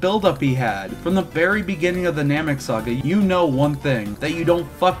because of the build-up he had. From the very beginning of the Namek Saga, you know one thing, that you don't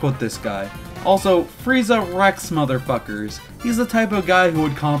fuck with this guy. Also, Frieza wrecks motherfuckers. He's the type of guy who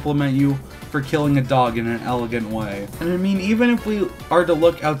would compliment you for killing a dog in an elegant way. And I mean, even if we are to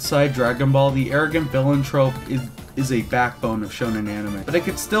look outside Dragon Ball, the arrogant villain trope is a backbone of shonen anime. But it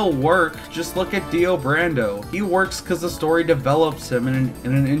could still work. Just look at Dio Brando. He works because the story develops him in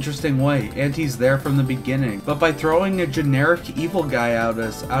an interesting way, and he's there from the beginning. But by throwing a generic evil guy out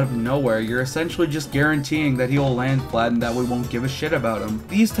of nowhere, you're essentially just guaranteeing that he'll land flat and that we won't give a shit about him.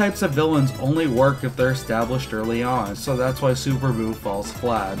 These types of villains only work if they're established early on, so that's why Super Buu falls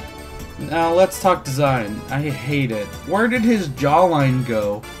flat. Now let's talk design. I hate it. Where did his jawline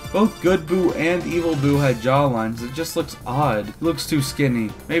go? Both Good Buu and Evil Buu had jawlines. It just looks odd. He looks too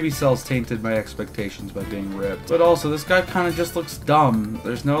skinny. Maybe Cell's tainted my expectations by being ripped. But also, this guy kind of just looks dumb.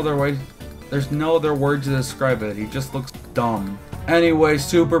 There's no other word to describe it. He just looks dumb. Anyway,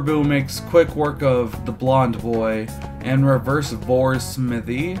 Super Buu makes quick work of the blonde boy and reverse Vor's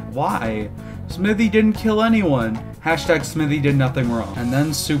Smithy. Why? Smithy didn't kill anyone. Hashtag Smithy did nothing wrong. And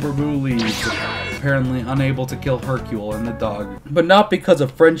then Super Buu leaves, apparently unable to kill Hercule and the dog. But not because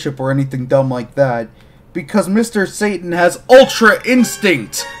of friendship or anything dumb like that. Because Mr. Satan has Ultra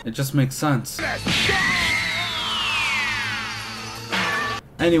Instinct! It just makes sense.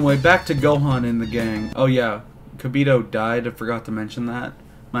 Anyway, back to Gohan and the gang. Oh yeah, Kibito died, I forgot to mention that.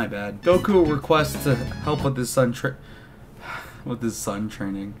 My bad. Goku requests to help with his son's training.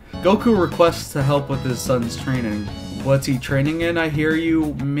 Goku requests to help with his son's training. What's he training in, I hear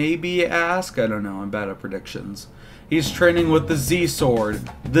you maybe ask? I don't know, I'm bad at predictions. He's training with the Z Sword.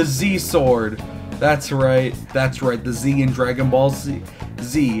 The Z Sword! That's right, the Z in Dragon Ball Z.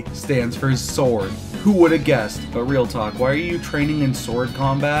 Z stands for his sword. Who would have guessed? But real talk, why are you training in sword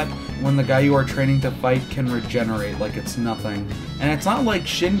combat when the guy you are training to fight can regenerate like it's nothing? And it's not like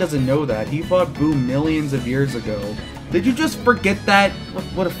Shin doesn't know that. He fought Buu millions of years ago. Did you just forget that?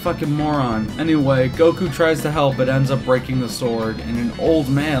 What a fucking moron. Anyway, Goku tries to help but ends up breaking the sword, and an old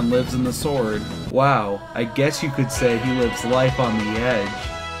man lives in the sword. Wow, I guess you could say he lives life on the edge.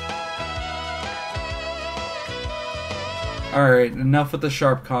 Alright, enough with the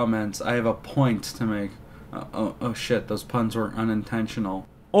sharp comments. I have a point to make. Oh shit, those puns were unintentional.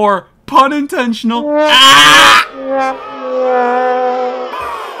 Or pun intentional. Ah!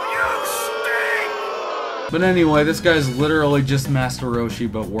 But anyway, this guy's literally just Master Roshi,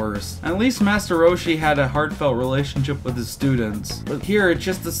 but worse. At least Master Roshi had a heartfelt relationship with his students. But here, it's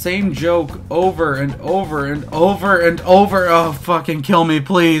just the same joke over and over and over and over. Oh, fucking kill me,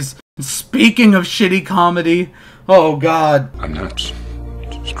 please. Speaking of shitty comedy, oh god. I'm not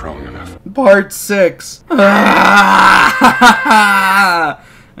strong enough. Part 6. I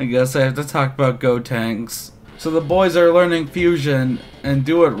guess I have to talk about Gotenks. So the boys are learning fusion and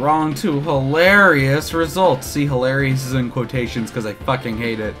do it wrong to hilarious results. See, hilarious is in quotations because I fucking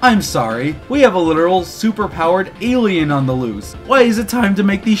hate it. I'm sorry, we have a literal superpowered alien on the loose. Why is it time to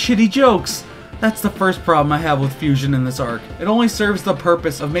make these shitty jokes? That's the first problem I have with fusion in this arc. It only serves the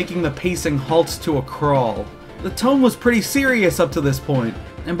purpose of making the pacing halt to a crawl. The tone was pretty serious up to this point,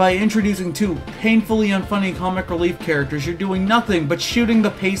 and by introducing two painfully unfunny comic relief characters, you're doing nothing but shooting the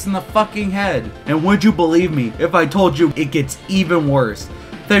pace in the fucking head. And would you believe me if I told you it gets even worse?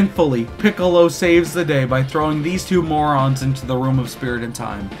 Thankfully, Piccolo saves the day by throwing these two morons into the Room of Spirit and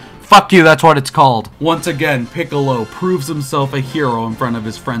Time. Fuck you, that's what it's called. Once again, Piccolo proves himself a hero in front of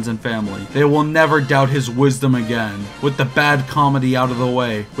his friends and family. They will never doubt his wisdom again. With the bad comedy out of the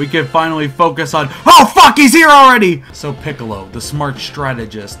way, we can finally focus on— oh fuck, he's here already! So Piccolo, the smart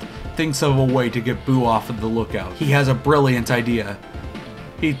strategist, thinks of a way to get BUU off of the lookout. He has a brilliant idea.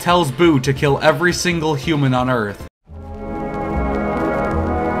 He tells BUU to kill every single human on Earth.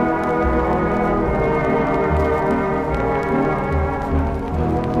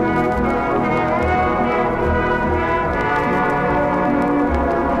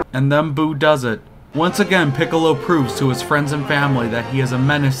 And then BUU does it. Once again, Piccolo proves to his friends and family that he is a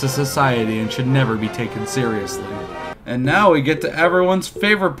menace to society and should never be taken seriously. And now we get to everyone's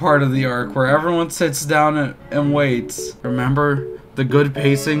favorite part of the arc, where everyone sits down and waits. Remember the good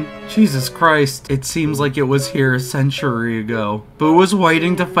pacing? Jesus Christ, it seems like it was here a century ago. BUU is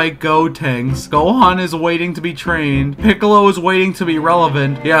waiting to fight Gotenks. Gohan is waiting to be trained. Piccolo is waiting to be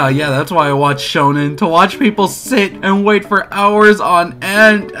relevant. Yeah, that's why I watch Shonen. To watch people sit and wait for hours on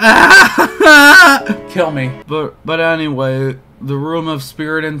end. Kill me. But anyway, the Room of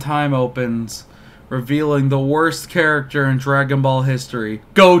Spirit and Time opens, revealing the worst character in Dragon Ball history.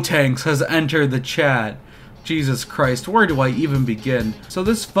 Gotenks has entered the chat. Jesus Christ, where do I even begin? So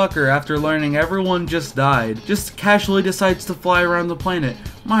this fucker, after learning everyone just died, just casually decides to fly around the planet.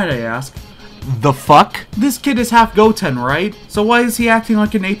 Might I ask, the fuck? This kid is half Goten, right? So why is he acting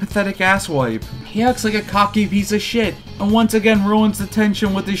like an apathetic asswipe? He acts like a cocky piece of shit, and once again ruins the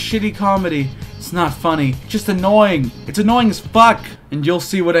tension with his shitty comedy. It's not funny, just annoying. It's annoying as fuck. And you'll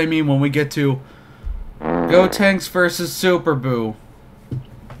see what I mean when we get to Gotenks versus Super BUU.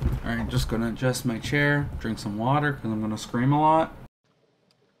 Alright, just gonna adjust my chair, drink some water, because I'm gonna scream a lot.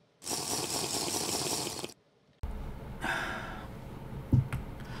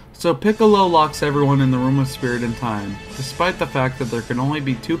 So Piccolo locks everyone in the Room of Spirit and Time, despite the fact that there can only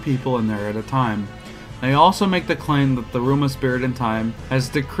be 2 people in there at a time. They also make the claim that the Room of Spirit and Time has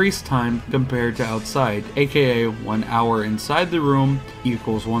decreased time compared to outside, aka 1 hour inside the room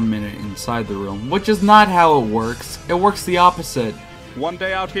equals 1 minute inside the room, which is not how it works. It works the opposite. 1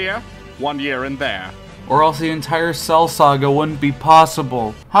 day out here, 1 year in there. Or else the entire Cell Saga wouldn't be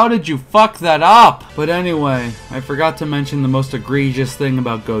possible. How did you fuck that up? But anyway, I forgot to mention the most egregious thing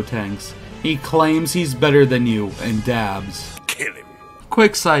about Gotenks. He claims he's better than you and dabs. Kill him.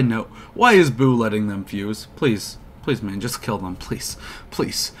 Quick side note, why is BUU letting them fuse? Please man, just kill them, please.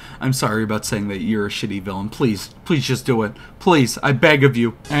 Please. I'm sorry about saying that you're a shitty villain. Please just do it. Please, I beg of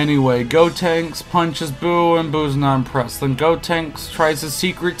you. Anyway, Gotenks punches BUU and BUU's not impressed. Then Gotenks tries a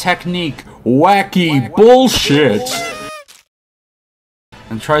secret technique. Wacky bullshit!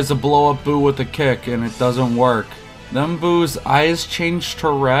 And tries to blow up BUU with a kick, and it doesn't work. Then BUU's eyes change to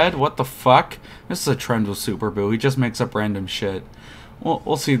red? What the fuck? This is a trend with Super BUU. He just makes up random shit.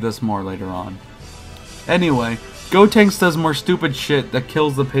 We'll see this more later on. Anyway, Gotenks does more stupid shit that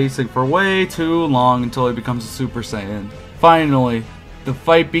kills the pacing for way too long until he becomes a Super Saiyan. Finally, the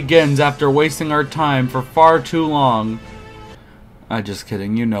fight begins after wasting our time for far too long. I'm just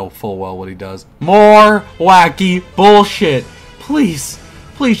kidding, you know full well what he does. More wacky bullshit! Please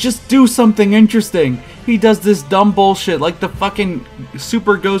just do something interesting! He does this dumb bullshit like the fucking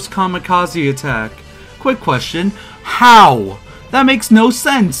Super Ghost Kamikaze attack. Quick question, how? That makes no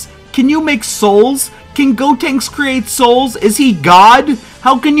sense! Can you make souls? Can Gotenks create souls? Is he God?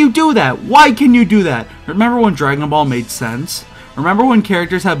 How can you do that? Why can you do that? Remember when Dragon Ball made sense? Remember when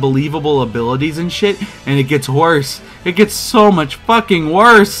characters had believable abilities and shit? And it gets worse. It gets so much fucking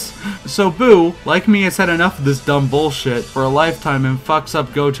worse. So BUU, like me, has had enough of this dumb bullshit for a lifetime and fucks up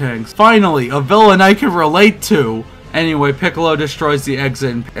Gotenks. Finally, a villain I can relate to. Anyway, Piccolo destroys the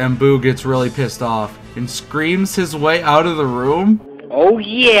exit and BUU gets really pissed off and screams his way out of the room. Oh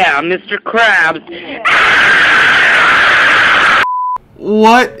yeah, Mr. Krabs.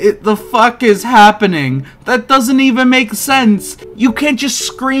 What the fuck is happening? That doesn't even make sense. You can't just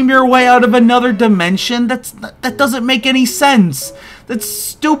scream your way out of another dimension. That doesn't make any sense. That's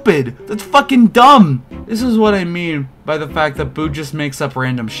stupid. That's fucking dumb. This is what I mean by the fact that BUU just makes up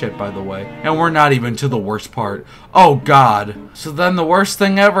random shit, by the way. And we're not even to the worst part. Oh god. So then the worst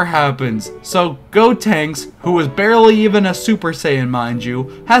thing ever happens. So Gotenks, who is barely even a Super Saiyan, mind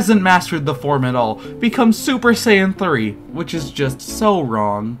you, hasn't mastered the form at all, becomes Super Saiyan 3, which is just so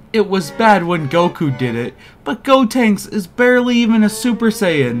wrong. It was bad when Goku did it, but Gotenks is barely even a Super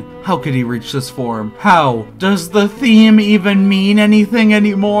Saiyan. How could he reach this form? How? Does the theme even mean anything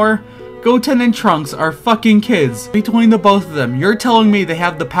anymore? Goten and Trunks are fucking kids. Between the both of them, you're telling me they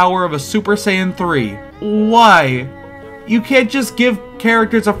have the power of a Super Saiyan 3. Why? You can't just give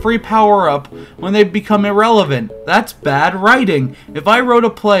characters a free power-up when they become irrelevant. That's bad writing. If I wrote a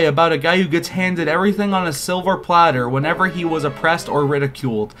play about a guy who gets handed everything on a silver platter whenever he was oppressed or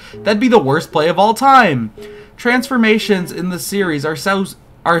ridiculed, that'd be the worst play of all time. Transformations in the series are so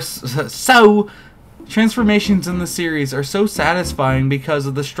satisfying because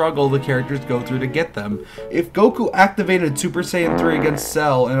of the struggle the characters go through to get them. If Goku activated Super Saiyan 3 against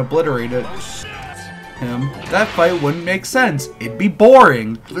Cell and obliterated him, that fight wouldn't make sense. It'd be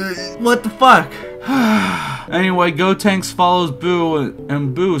boring. What the fuck? Anyway, Gotenks follows BUU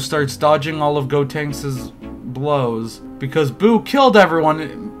and BUU starts dodging all of Gotenks' blows because BUU killed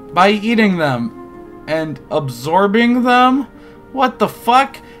everyone by eating them and absorbing them? What the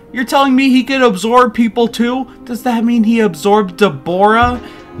fuck? You're telling me he could absorb people too? Does that mean he absorbed Deborah?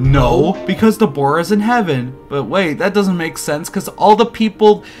 No, because Deborah's in heaven. But wait, that doesn't make sense because all the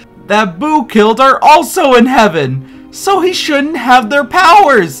people that BUU killed are also in heaven. So he shouldn't have their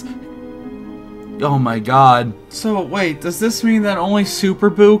powers. Oh my god. So wait, does this mean that only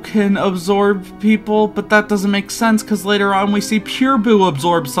Super BUU can absorb people? But that doesn't make sense because later on we see Pure BUU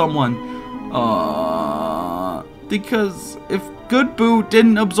absorb someone. Because if Good BUU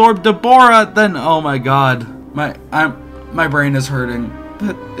didn't absorb Deborah, then oh my god. My brain is hurting.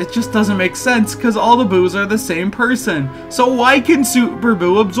 But it just doesn't make sense because all the BUUs are the same person. So why can Super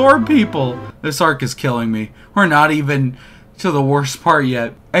BUU absorb people? This arc is killing me. We're not even to the worst part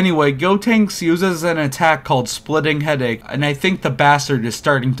yet. Anyway, Gotenks uses an attack called Splitting Headache, and I think the bastard is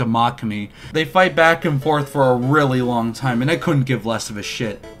starting to mock me. They fight back and forth for a really long time, and I couldn't give less of a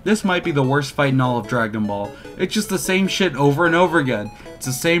shit. This might be the worst fight in all of Dragon Ball. It's just the same shit over and over again. It's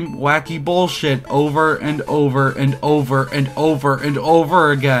the same wacky bullshit over and over and over and over and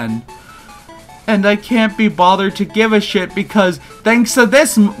over again. And I can't be bothered to give a shit because thanks to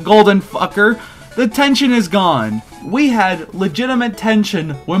this golden fucker, the tension is gone. We had legitimate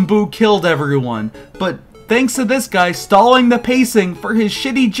tension when BUU killed everyone, but thanks to this guy stalling the pacing for his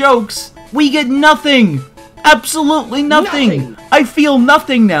shitty jokes, we get nothing! Absolutely nothing! I feel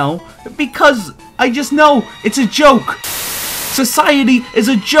nothing now, because I just know it's a joke. Society is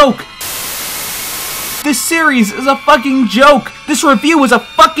a joke. This series is a fucking joke. This review is a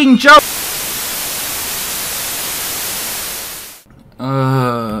fucking joke.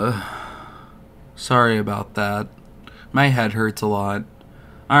 Sorry about that. My head hurts a lot.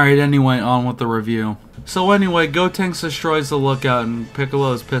 Alright, anyway, on with the review. So anyway, Gotenks destroys the lookout and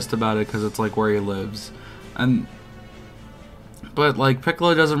Piccolo is pissed about it because it's like where he lives. But like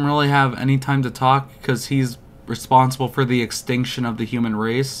Piccolo doesn't really have any time to talk because he's responsible for the extinction of the human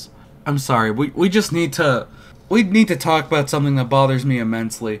race. I'm sorry, we need to talk about something that bothers me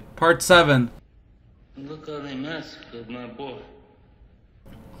immensely. Part 7. Look how they mess with my boy.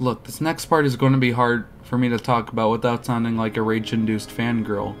 Look, this next part is going to be hard for me to talk about without sounding like a rage-induced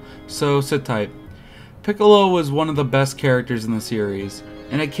fangirl, so sit tight. Piccolo was one of the best characters in the series,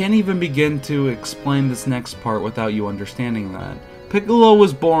 and I can't even begin to explain this next part without you understanding that. Piccolo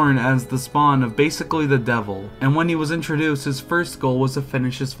was born as the spawn of basically the devil, and when he was introduced, his first goal was to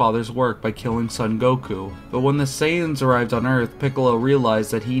finish his father's work by killing Son Goku. But when the Saiyans arrived on Earth, Piccolo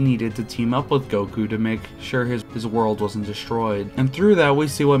realized that he needed to team up with Goku to make sure his world wasn't destroyed. And through that, we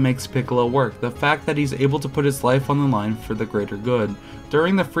see what makes Piccolo work, the fact that he's able to put his life on the line for the greater good.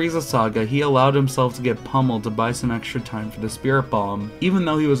 During the Frieza saga, he allowed himself to get pummeled to buy some extra time for the Spirit Bomb. Even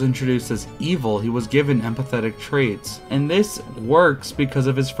though he was introduced as evil, he was given empathetic traits. And this works because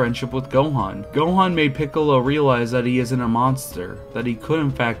of his friendship with Gohan. Gohan made Piccolo realize that he isn't a monster, that he could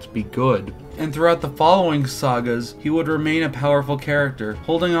in fact be good. And throughout the following sagas, he would remain a powerful character,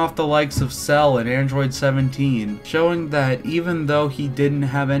 holding off the likes of Cell and Android 17, showing that even though he didn't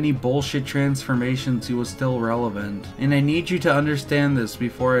have any bullshit transformations, he was still relevant. And I need you to understand this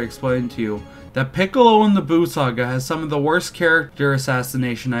before I explain to you that Piccolo in the BUU saga has some of the worst character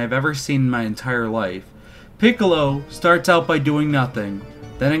assassination I have ever seen in my entire life. Piccolo starts out by doing nothing.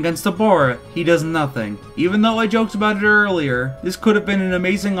 Then against Tabora, he does nothing. Even though I joked about it earlier, this could have been an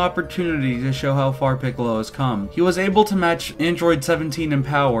amazing opportunity to show how far Piccolo has come. He was able to match Android 17 in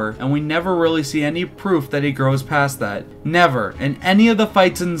power, and we never really see any proof that he grows past that. Never, in any of the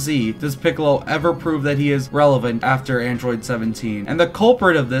fights in Z, does Piccolo ever prove that he is relevant after Android 17. And the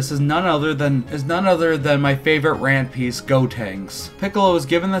culprit of this is none other than my favorite rant piece, Gotenks. Piccolo is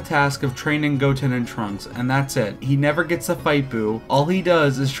given the task of training Goten and Trunks, and that's it. He never gets to fight BUU. All he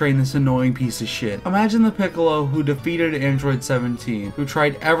does is train this annoying piece of shit. Imagine the Piccolo who defeated Android 17, who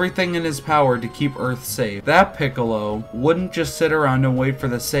tried everything in his power to keep Earth safe. That Piccolo wouldn't just sit around and wait for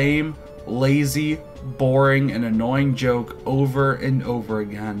the same lazy, boring, and annoying joke over and over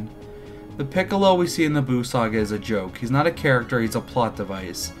again. The Piccolo we see in the BUU saga is a joke. He's not a character, he's a plot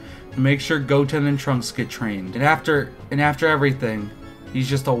device to make sure Goten and Trunks get trained. And after everything, he's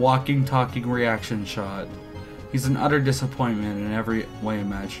just a walking, talking reaction shot. He's an utter disappointment in every way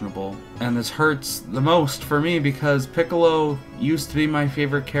imaginable. And this hurts the most for me because Piccolo used to be my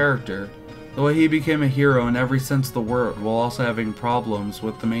favorite character. The way he became a hero in every sense of the word while also having problems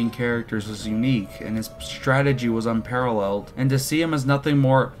with the main characters was unique, and his strategy was unparalleled. And to see him as nothing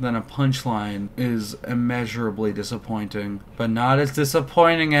more than a punchline is immeasurably disappointing. But not as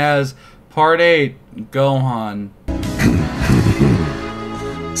disappointing as Part 8, Gohan.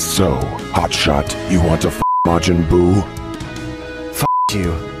 So, hotshot, you want to Majin Buu? F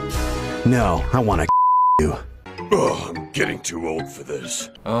you. No, I wanna you. Ugh, I'm getting too old for this.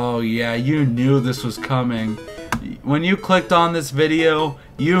 Oh yeah, you knew this was coming. When you clicked on this video,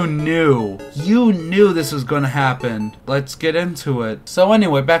 you knew this was gonna happen. Let's get into it. So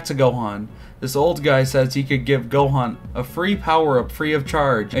anyway, back to Gohan. This old guy says he could give Gohan a free power-up free of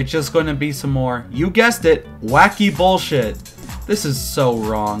charge. It's just gonna be some more, you guessed it, wacky bullshit. This is so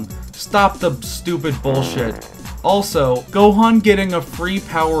wrong. Stop the stupid bullshit. Also, Gohan getting a free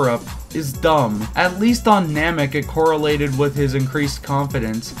power-up is dumb. At least on Namek it correlated with his increased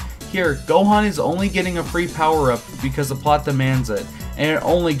confidence. Here, Gohan is only getting a free power-up because the plot demands it, and it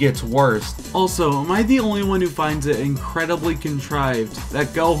only gets worse. Also, am I the only one who finds it incredibly contrived that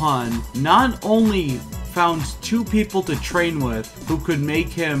Gohan not only found 2 people to train with who could make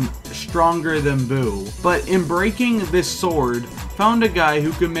him stronger than BUU, but in breaking this sword, found a guy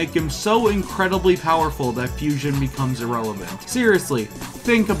who could make him so incredibly powerful that fusion becomes irrelevant. Seriously,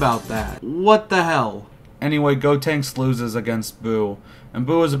 think about that. What the hell? Anyway, Gotenks loses against BUU, and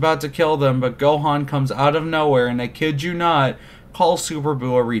BUU is about to kill them, but Gohan comes out of nowhere and I kid you not, calls Super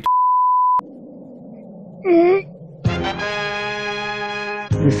BUU a retard.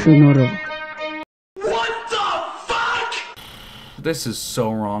 What the fuck? This is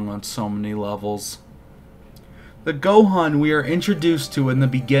so wrong on so many levels. The Gohan we are introduced to in the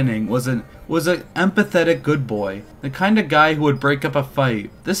beginning was an empathetic good boy, the kind of guy who would break up a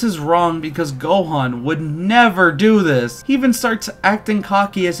fight. This is wrong because Gohan would never do this. He even starts acting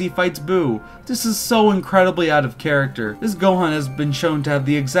cocky as he fights BUU. This is so incredibly out of character. This Gohan has been shown to have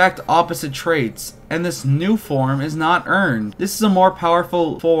the exact opposite traits, and this new form is not earned. This is a more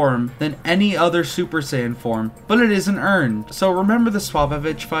powerful form than any other Super Saiyan form, but it isn't earned. So remember the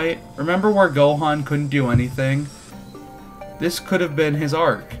Swabovich fight? Remember where Gohan couldn't do anything? This could have been his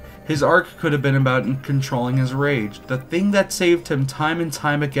arc. His arc could have been about controlling his rage, the thing that saved him time and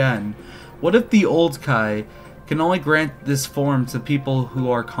time again. What if the old Kai can only grant this form to people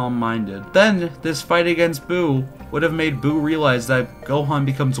who are calm-minded? Then, this fight against BUU would have made BUU realize that Gohan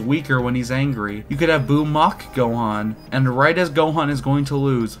becomes weaker when he's angry. You could have BUU mock Gohan, and right as Gohan is going to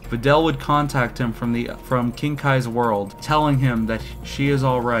lose, Videl would contact him from King Kai's world, telling him that she is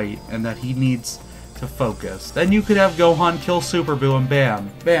alright and that he needs to focus. Then you could have Gohan kill Super BUU and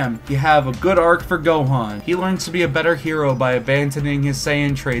bam, you have a good arc for Gohan. He learns to be a better hero by abandoning his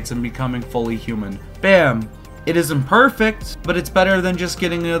Saiyan traits and becoming fully human. Bam! It isn't perfect, but it's better than just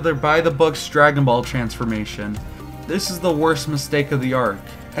getting another by-the-books Dragon Ball transformation. This is the worst mistake of the arc.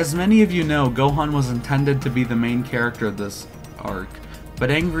 As many of you know, Gohan was intended to be the main character of this arc,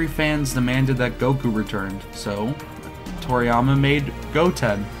 but angry fans demanded that Goku returned, so Toriyama made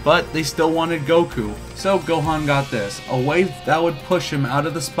Goten, but they still wanted Goku. So Gohan got this, a way that would push him out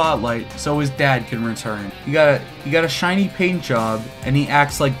of the spotlight so his dad can return. He got a shiny paint job, and he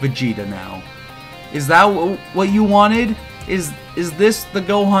acts like Vegeta now. Is that what you wanted? Is this the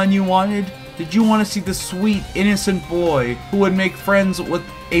Gohan you wanted? Did you want to see the sweet, innocent boy who would make friends with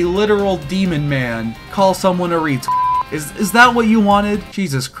a literal demon man call someone a retard? Is that what you wanted?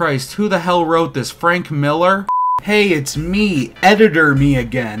 Jesus Christ, who the hell wrote this? Frank Miller? Hey, it's me, editor me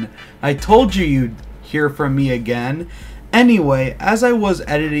again. I told you you'd hear from me again. Anyway, as I was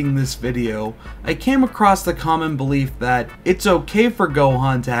editing this video, I came across the common belief that it's okay for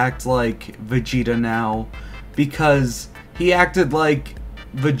Gohan to act like Vegeta now because he acted like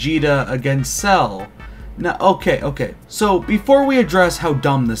Vegeta against Cell. Now, okay, so before we address how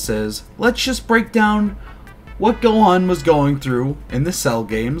dumb this is, let's just break down what Gohan was going through in the Cell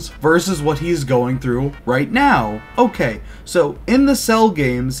games versus what he's going through right now. Okay, so in the Cell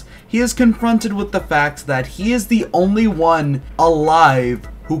games, he is confronted with the fact that he is the only one alive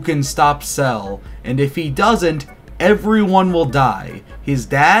who can stop Cell, and if he doesn't, everyone will die. His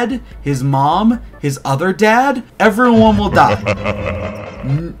dad, his mom, his other dad, everyone will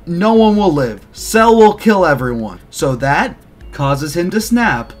die. No one will live. Cell will kill everyone. So that causes him to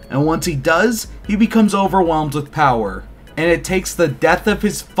snap, and once he does, he becomes overwhelmed with power. And it takes the death of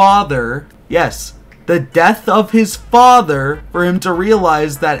his father, yes, the death of his father, for him to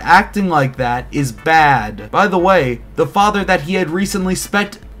realize that acting like that is bad. By the way, the father that he had recently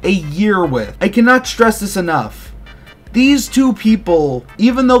spent a year with. I cannot stress this enough. These two people,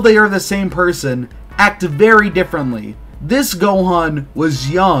 even though they are the same person, act very differently. This Gohan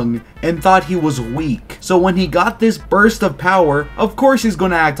was young and thought he was weak. So when he got this burst of power, of course he's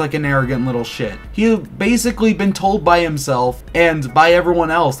gonna act like an arrogant little shit. He had basically been told by himself and by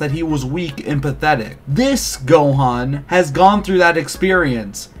everyone else that he was weak and pathetic. This Gohan has gone through that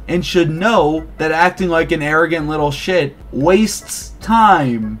experience and should know that acting like an arrogant little shit wastes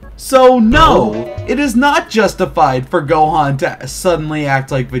time. So no, it is not justified for Gohan to suddenly act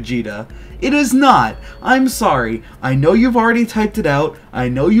like Vegeta. It is not. I'm sorry. I know you've already typed it out. I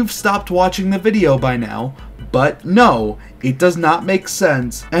know you've stopped watching the video by now. But no, it does not make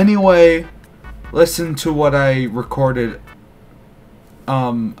sense. Anyway, listen to what I recorded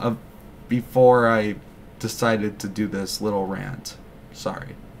before I decided to do this little rant.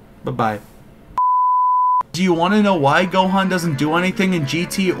 Sorry. Bye-bye. Do you want to know why Gohan doesn't do anything in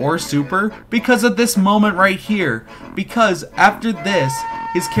GT or Super? Because of this moment right here. Because after this,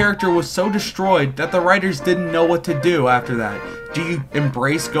 his character was so destroyed that the writers didn't know what to do after that. Do you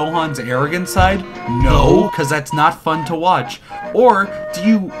embrace Gohan's arrogant side? No, because that's not fun to watch. Or do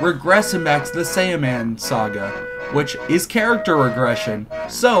you regress him back to the Saiyan saga, which is character regression.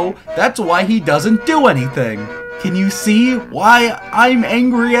 So that's why he doesn't do anything. Can you see why I'm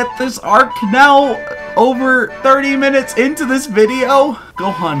angry at this arc now? Over 30 minutes into this video?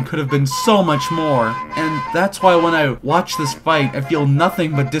 Gohan could have been so much more, and that's why when I watch this fight, I feel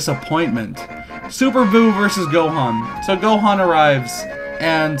nothing but disappointment. Super BUU versus Gohan. So Gohan arrives,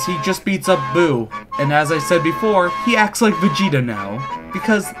 and he just beats up BUU. And as I said before, he acts like Vegeta now.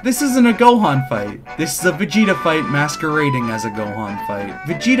 Because this isn't a Gohan fight. This is a Vegeta fight masquerading as a Gohan fight.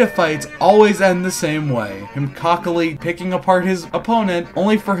 Vegeta fights always end the same way. Him cockily picking apart his opponent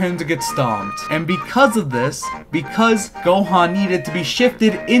only for him to get stomped. And because of this, because Gohan needed to be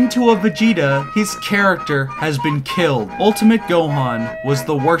shifted into a Vegeta, his character has been killed. Ultimate Gohan was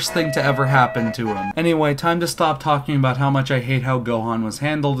the worst thing to ever happen to him. Anyway, time to stop talking about how much I hate how Gohan was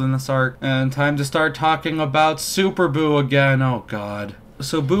handled in this arc. And time to start talking about Super BUU again. Oh god.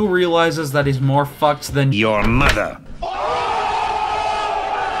 So BUU realizes that he's more fucked than Your mother.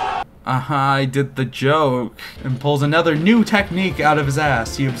 I did the joke. And pulls another new technique out of his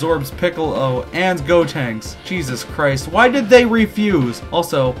ass. He absorbs Piccolo and Gotenks. Jesus Christ, why did they refuse?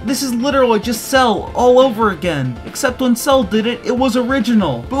 Also, this is literally just Cell all over again. Except when Cell did it, it was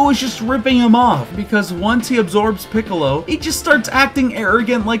original. BUU is just ripping him off. Because once he absorbs Piccolo, he just starts acting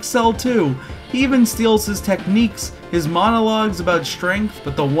arrogant like Cell too. He even steals his techniques, his monologues about strength,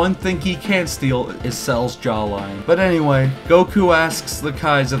 but the one thing he can't steal is Cell's jawline. But anyway, Goku asks the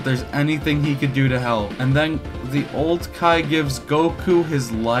Kais if there's anything he could do to help, and then the old Kai gives Goku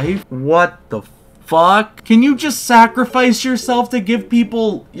his life? What the fuck? Can you just sacrifice yourself to give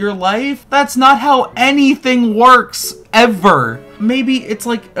people your life? That's not how anything works, ever. Maybe it's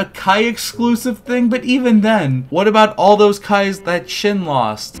like a Kai exclusive thing, but even then, what about all those Kais that Shin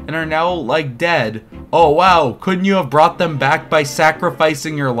lost and are now like dead? Oh wow, couldn't you have brought them back by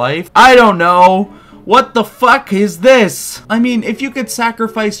sacrificing your life? I don't know. What the fuck is this? I mean, if you could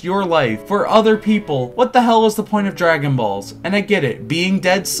sacrifice your life for other people, what the hell is the point of Dragon Balls? And I get it, being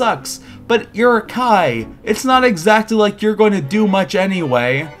dead sucks, but you're a Kai. It's not exactly like you're going to do much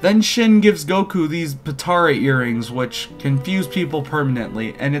anyway. Then Shin gives Goku these Patara earrings, which confuse people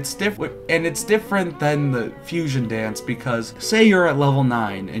permanently, and it's different than the fusion dance because say you're at level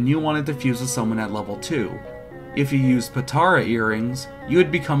 9 and you wanted to fuse with someone at level 2. If you used Patara earrings, you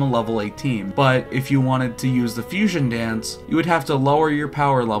would become a level 18, but if you wanted to use the fusion dance, you would have to lower your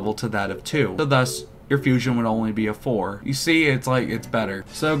power level to that of 2, so thus your fusion would only be a 4. You see, it's better.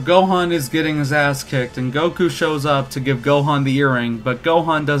 So Gohan is getting his ass kicked, and Goku shows up to give Gohan the earring, but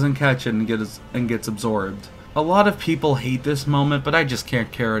Gohan doesn't catch it and gets absorbed. A lot of people hate this moment, but I just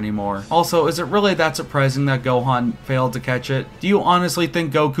can't care anymore. Also, is it really that surprising that Gohan failed to catch it? Do you honestly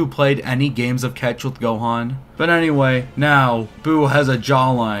think Goku played any games of catch with Gohan? But anyway, now, Buu has a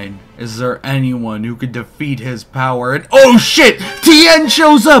jawline. Is there anyone who could defeat his power? And oh shit! Tien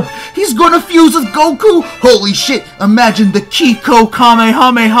shows up! He's gonna fuse with Goku? Holy shit! Imagine the Kiko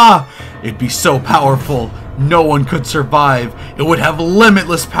Kamehameha! It'd be so powerful. No one could survive. It would have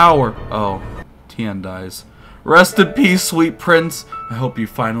limitless power. Oh, Tien dies. Rest in peace, sweet prince. I hope you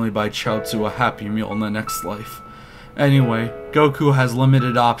finally buy Chaozu a happy meal in the next life. Anyway, Goku has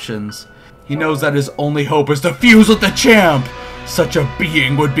limited options. He knows that his only hope is to fuse with the champ. Such a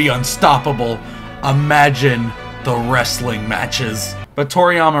being would be unstoppable. Imagine the wrestling matches. But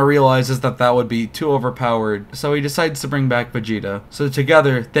Toriyama realizes that that would be too overpowered, so he decides to bring back Vegeta. So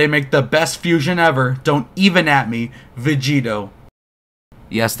together, they make the best fusion ever. Don't even at me, Vegito.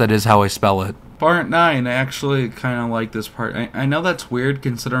 Yes, that is how I spell it. Part 9, I actually kind of like this part. I know that's weird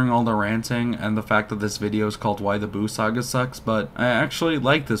considering all the ranting and the fact that this video is called Why the BUU Saga Sucks, but I actually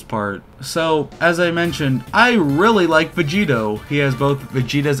like this part. So, as I mentioned, I really like Vegito. He has both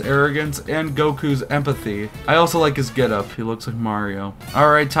Vegeta's arrogance and Goku's empathy. I also like his getup. He looks like Mario.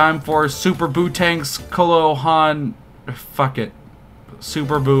 Alright, time for Super BUU Tanks, Gohan, fuck it.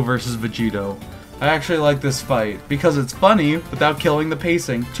 Super BUU versus Vegito. I actually like this fight, because it's funny without killing the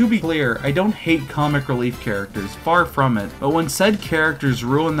pacing. To be clear, I don't hate comic relief characters, far from it, but when said characters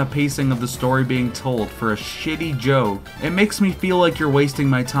ruin the pacing of the story being told for a shitty joke, it makes me feel like you're wasting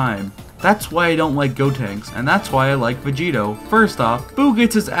my time. That's why I don't like Gotenks, and that's why I like Vegito. First off, Buu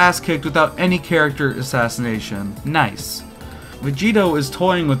gets his ass kicked without any character assassination. Nice. Vegito is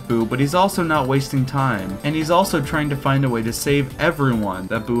toying with Buu, but he's also not wasting time, and he's also trying to find a way to save everyone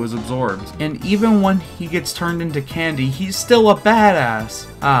that Buu has absorbed. And even when he gets turned into candy, he's still a badass.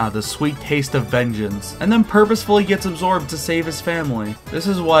 Ah, the sweet taste of vengeance. And then purposefully gets absorbed to save his family. This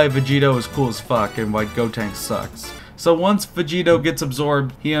is why Vegito is cool as fuck and why Gotenks sucks. So once Vegito gets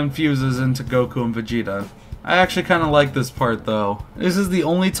absorbed, he infuses into Goku and Vegeta. I actually kind of like this part though. This is the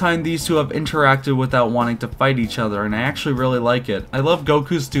only time these two have interacted without wanting to fight each other, and I actually really like it. I love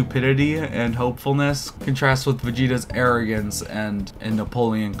Goku's stupidity and hopefulness, contrast with Vegeta's arrogance and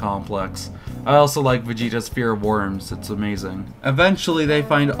Napoleon complex. I also like Vegeta's fear of worms, it's amazing. Eventually they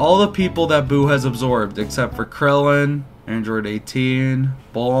find all the people that Buu has absorbed, except for Krillin, Android 18,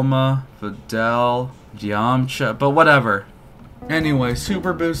 Bulma, Videl, Yamcha, but whatever. Anyway,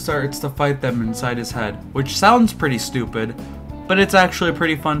 Super BUU starts to fight them inside his head, which sounds pretty stupid, but it's actually a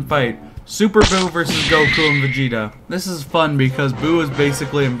pretty fun fight. Super BUU versus Goku and Vegeta. This is fun because Buu is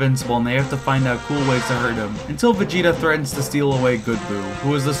basically invincible and they have to find out cool ways to hurt him, until Vegeta threatens to steal away Good Buu,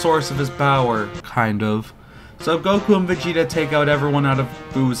 who is the source of his power, kind of. So Goku and Vegeta take out everyone out of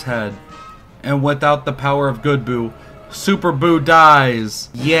Buu's head, and without the power of Good Buu, Super BUU dies.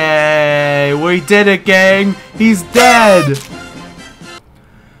 Yay, we did it, gang! He's dead!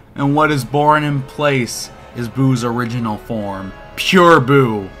 And what is born in place is Buu's original form, Pure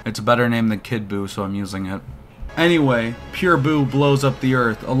BUU. It's a better name than Kid Buu, so I'm using it. Anyway, Pure BUU blows up the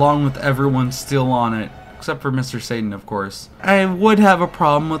Earth, along with everyone still on it, except for Mr. Satan, of course. I would have a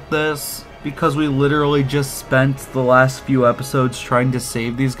problem with this, because we literally just spent the last few episodes trying to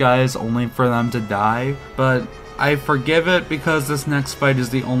save these guys, only for them to die, but I forgive it because this next fight is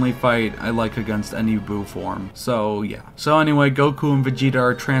the only fight I like against any Buu form. So yeah. So anyway, Goku and Vegeta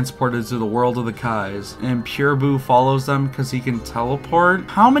are transported to the world of the Kais, and Pure BUU follows them because he can teleport.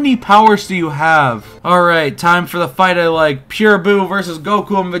 How many powers do you have? Alright, time for the fight I like. Pure BUU versus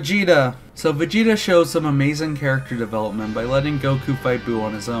Goku and Vegeta. So Vegeta shows some amazing character development by letting Goku fight Buu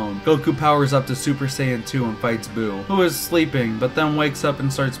on his own. Goku powers up to Super Saiyan 2 and fights Buu, who is sleeping, but then wakes up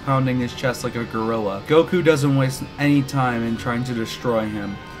and starts pounding his chest like a gorilla. Goku doesn't waste any time in trying to destroy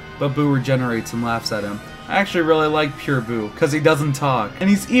him, but Buu regenerates and laughs at him. I actually really like Pure BUU, because he doesn't talk, and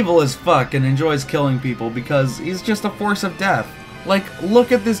he's evil as fuck and enjoys killing people because he's just a force of death. Like,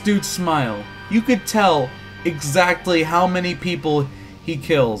 look at this dude's smile. you could tell exactly how many people he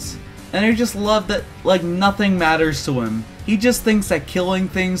kills. And I just love that, like, nothing matters to him. He just thinks that killing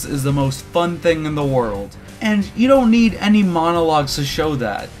things is the most fun thing in the world. And you don't need any monologues to show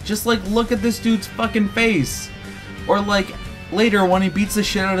that. Just, like, look at this dude's fucking face. Or, like, later when he beats the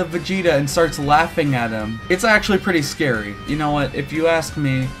shit out of Vegeta and starts laughing at him. It's actually pretty scary. You know what, if you ask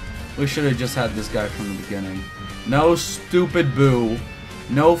me, we should have just had this guy from the beginning. No stupid BUU.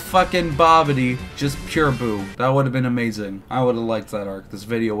 No fucking bobbity, just pure BUU. That would have been amazing. I would have liked that arc. This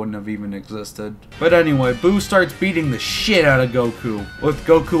video wouldn't have even existed. But anyway, BUU starts beating the shit out of Goku, with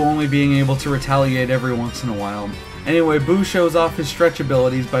Goku only being able to retaliate every once in a while. Anyway, BUU shows off his stretch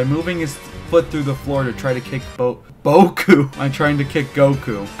abilities by moving his foot through the floor to try to kick Goku.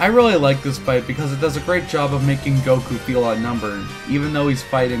 I really like this fight because it does a great job of making Goku feel outnumbered, even though he's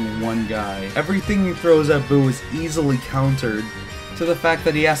fighting one guy. Everything he throws at BUU is easily countered, to the fact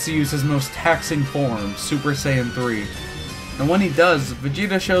that he has to use his most taxing form, Super Saiyan 3. And when he does,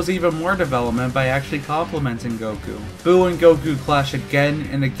 Vegeta shows even more development by actually complimenting Goku. BUU and Goku clash again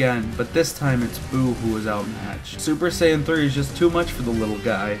and again, but this time it's BUU who is outmatched. Super Saiyan 3 is just too much for the little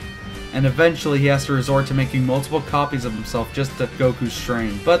guy, and eventually he has to resort to making multiple copies of himself just to Goku's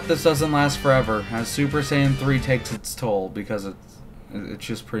strain. But this doesn't last forever, as Super Saiyan 3 takes its toll, because it's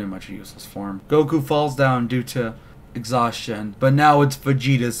just pretty much a useless form. Goku falls down due to exhaustion, but now it's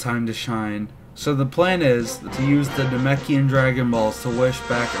Vegeta's time to shine. So the plan is to use the Namekian Dragon Balls to wish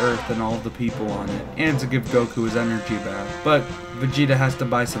back Earth and all the people on it, and to give Goku his energy back. But Vegeta has to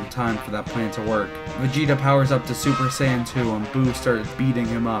buy some time for that plan to work. Vegeta powers up to Super Saiyan 2 and BUU starts beating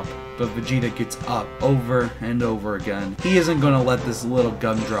him up, but Vegeta gets up over and over again. He isn't gonna let this little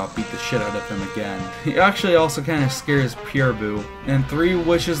gumdrop beat the shit out of him again. He actually also kinda scares pure BUU, and 3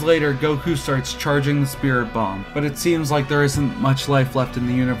 wishes later Goku starts charging the Spirit Bomb, but it seems like there isn't much life left in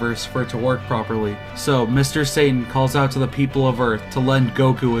the universe for it to work properly. So Mr. Satan calls out to the people of Earth to lend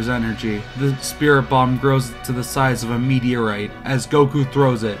Goku his energy. The Spirit Bomb grows to the size of a meteorite as Goku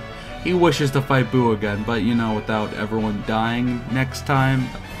throws it. He wishes to fight BUU again, but you know, without everyone dying next time,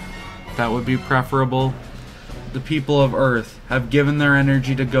 that would be preferable. The people of Earth have given their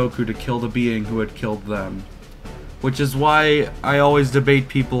energy to Goku to kill the being who had killed them. Which is why I always debate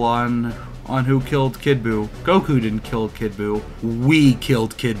people on who killed Kid BUU. Goku didn't kill Kid BUU. We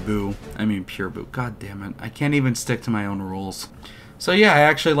killed Kid BUU. I mean pure BUU. God damn it. I can't even stick to my own rules. So yeah, I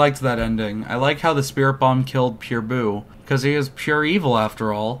actually liked that ending. I like how the Spirit Bomb killed pure BUU, because he is pure evil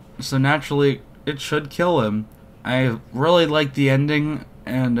after all. So naturally, it should kill him. I really like the ending,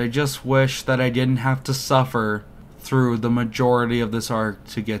 and I just wish that I didn't have to suffer through the majority of this arc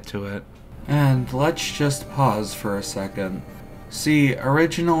to get to it. And let's just pause for a second. See,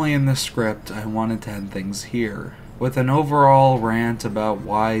 originally in the script, I wanted to end things here, with an overall rant about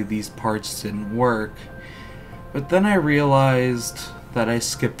why these parts didn't work, but then I realized that I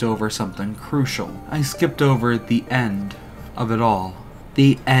skipped over something crucial. I skipped over the end of it all.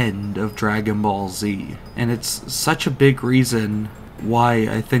 The end of Dragon Ball Z. And it's such a big reason why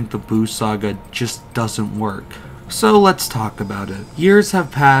I think the BUU saga just doesn't work. So let's talk about it. Years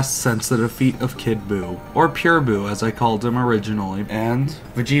have passed since the defeat of Kid BUU, or Pure BUU as I called him originally, and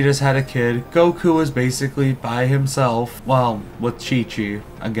Vegeta's had a kid. Goku is basically by himself, well, with Chi-Chi.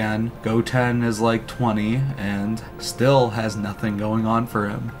 Again, Goten is like 20 and still has nothing going on for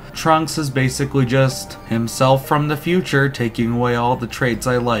him. Trunks is basically just himself from the future, taking away all the traits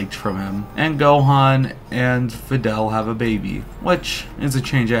I liked from him. And Gohan and Fidel have a baby, which is a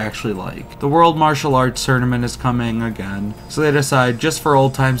change I actually like. The World Martial Arts Tournament is coming again, so they decide, just for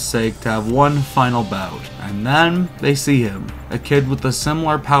old time's sake, to have one final bout. And then they see him, a kid with a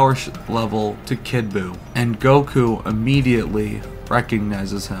similar power level to Kid BUU. And Goku immediately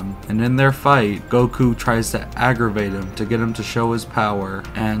recognizes him, and in their fight, Goku tries to aggravate him to get him to show his power,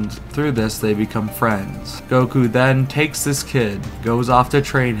 and through this they become friends. Goku then takes this kid, goes off to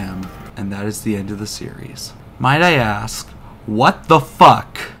train him, and that is the end of the series. Might I ask, what the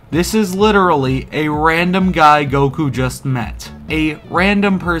fuck? This is literally a random guy Goku just met. A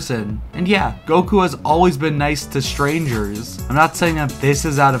random person. And yeah, Goku has always been nice to strangers. I'm not saying that this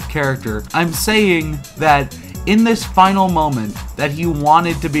is out of character. I'm saying that in this final moment that he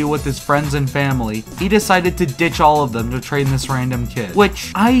wanted to be with his friends and family, he decided to ditch all of them to train this random kid,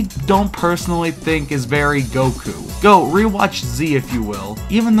 which I don't personally think is very Goku. Go rewatch Z if you will.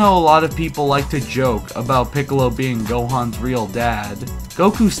 Even though a lot of people like to joke about Piccolo being Gohan's real dad,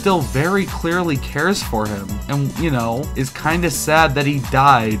 Goku still very clearly cares for him and, you know, is kind of sad that he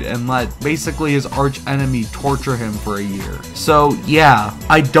died and let basically his arch enemy torture him for a year. So yeah,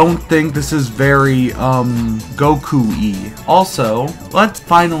 I don't think this is very Goku-y. Also, let's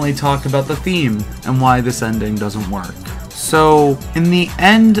finally talk about the theme and why this ending doesn't work. So, in the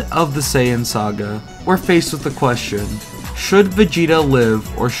end of the Saiyan saga, we're faced with the question, should Vegeta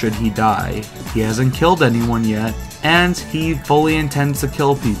live or should he die? He hasn't killed anyone yet, and he fully intends to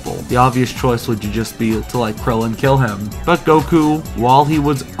kill people. The obvious choice would just be to let Krillin kill him. But Goku, while he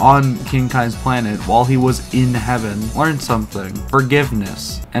was on King Kai's planet, while he was in heaven, learned something.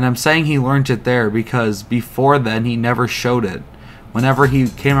 Forgiveness. And I'm saying he learned it there because before then he never showed it. Whenever he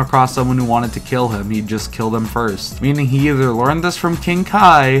came across someone who wanted to kill him, he'd just kill them first. Meaning he either learned this from King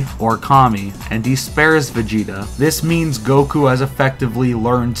Kai or Kami, and he spares Vegeta. This means Goku has effectively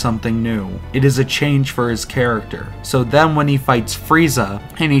learned something new. It is a change for his character. So then when he fights Frieza,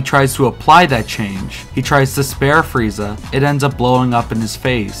 and he tries to apply that change, he tries to spare Frieza, it ends up blowing up in his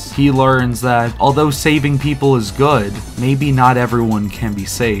face. He learns that although saving people is good, maybe not everyone can be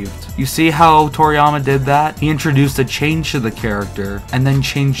saved. You see how Toriyama did that? He introduced a change to the character and then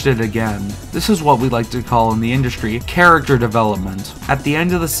changed it again. This is what we like to call in the industry character development. At the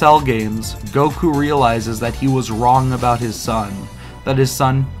end of the Cell games, Goku realizes that he was wrong about his son, that his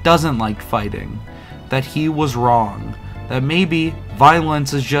son doesn't like fighting, that he was wrong, that maybe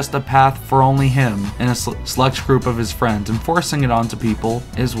violence is just a path for only him and a select group of his friends, and forcing it onto people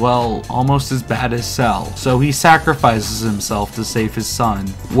is, well, almost as bad as Cell. So he sacrifices himself to save his son,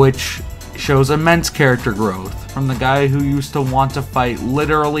 which shows immense character growth from the guy who used to want to fight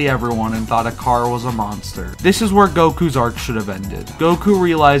literally everyone and thought a car was a monster. This is where Goku's arc should have ended. Goku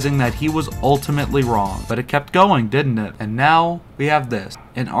realizing that he was ultimately wrong, but it kept going, didn't it? And now we have this,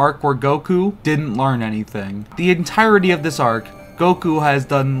 an arc where Goku didn't learn anything. The entirety of this arc, Goku has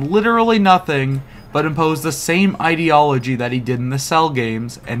done literally nothing but impose the same ideology that he did in the Cell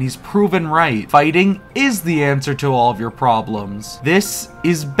games, and he's proven right. Fighting is the answer to all of your problems. This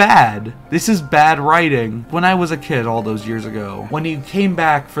is bad. This is bad writing. When I was a kid all those years ago, when he came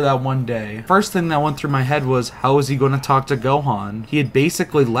back for that one day, first thing that went through my head was, how is he going to talk to Gohan? He had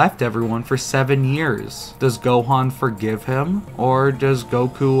basically left everyone for 7 years. Does Gohan forgive him? Or does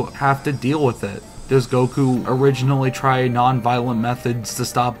Goku have to deal with it? Does Goku originally try non-violent methods to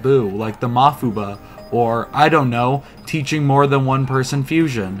stop BUU, like the Mafuba, or, I don't know, teaching more than one person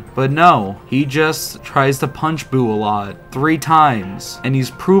fusion? But no, he just tries to punch BUU a lot, 3 times, and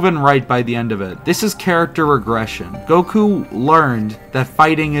he's proven right by the end of it. This is character regression. Goku learned that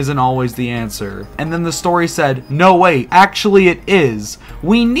fighting isn't always the answer, and then the story said, no wait, actually it is.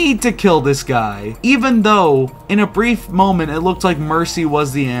 We need to kill this guy. Even though, in a brief moment, it looked like mercy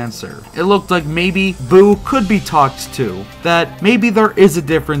was the answer. It looked like maybe BUU could be talked to, that maybe there is a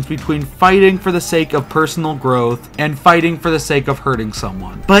difference between fighting for the sake of personal growth and fighting for the sake of hurting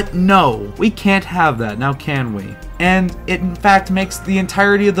someone. But no, we can't have that, now can we? And it in fact makes the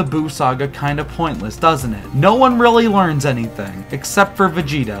entirety of the BUU saga kind of pointless, doesn't it? No one really learns anything, except for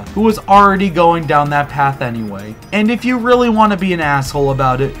Vegeta, who was already going down that path anyway. And if you really want to be an asshole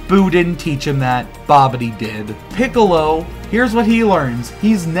about it, BUU didn't teach him that, Babidi did. Piccolo, here's what he learns.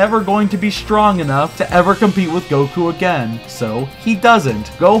 He's never going to be strong enough to ever compete with Goku again, so he doesn't.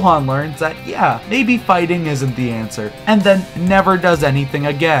 Gohan learns that, yeah, maybe fighting isn't the answer, and then never does anything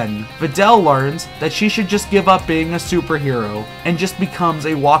again. Videl learns that she should just give up being a superhero and just becomes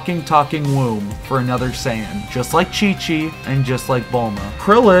a walking, talking womb for another Saiyan, just like Chi-Chi and just like Bulma.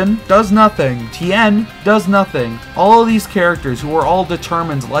 Krillin does nothing. Tien does nothing. All of these characters who are all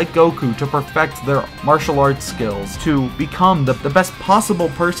determined, like Goku, to perfect their martial arts skills, to become the best possible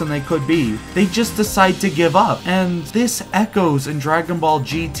person they could be, they just decide to give up. And this echoes in Dragon Ball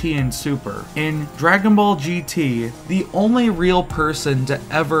GT and Super. In Dragon Ball GT, the only real person to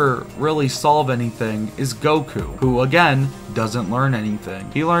ever really solve anything is Goku, who again doesn't learn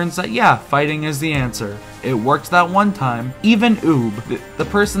anything. He learns that, yeah, fighting is the answer. It worked that one time. Even Oob, the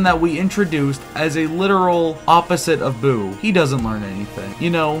person that we introduced as a literal opposite of BUU, he doesn't learn anything. You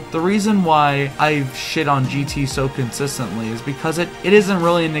know, the reason why I've shit on GT so consistently is because it isn't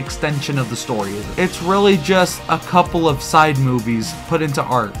really an extension of the story, is it? It's really just a couple of side movies put into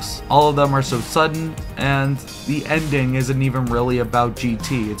arcs. All of them are so sudden, and the ending isn't even really about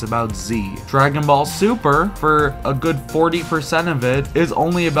GT, it's about Z. Dragon Ball Super, for a good 40% of it, is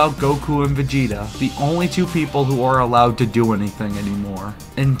only about Goku and Vegeta, the only 2 people who are allowed to do anything anymore.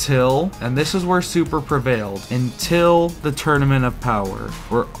 Until, and this is where Super prevailed, until the Tournament of Power,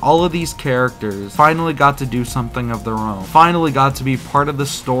 where all of these characters finally got to do something of their own. finally got to be part of the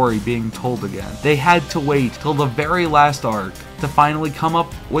story being told again. They had to wait till the very last arc to finally come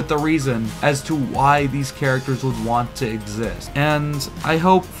up with the reason as to why these characters would want to exist. And I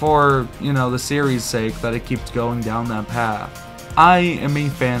hope for, the series' sake that it keeps going down that path. I am a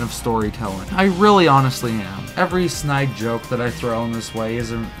fan of storytelling. I really honestly am. Every snide joke that I throw in this way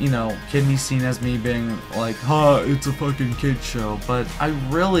isn't, can be seen as me being like, it's a fucking kid show, but I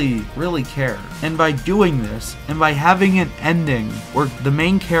really, really care. And by doing this, and by having an ending where the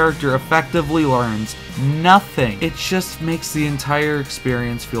main character effectively learns nothing, it just makes the entire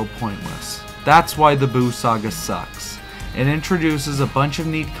experience feel pointless. That's why the BUU Saga sucks. It introduces a bunch of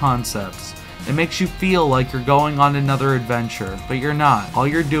neat concepts. It makes you feel like you're going on another adventure, but you're not. All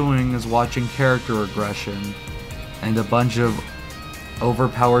you're doing is watching character regression and a bunch of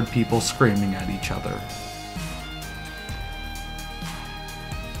overpowered people screaming at each other.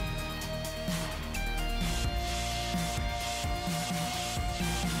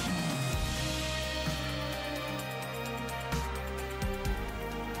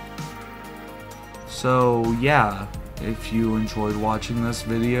 So yeah, if you enjoyed watching this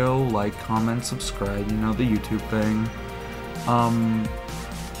video, like, comment, subscribe, the YouTube thing.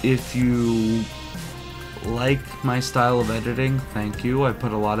 If you like my style of editing, thank you. I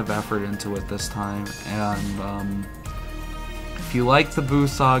put a lot of effort into it this time. And if you like the BUU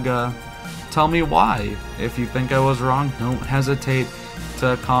Saga, tell me why. If you think I was wrong, don't hesitate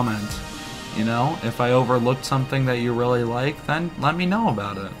to comment. If I overlooked something that you really like, then let me know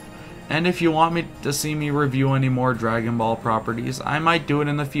about it. And if you want me to see me review any more Dragon Ball properties, I might do it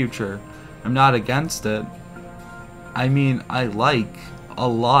in the future. I'm not against it. I mean, I like a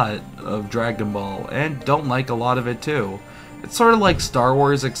lot of Dragon Ball, and don't like a lot of it too. It's sort of like Star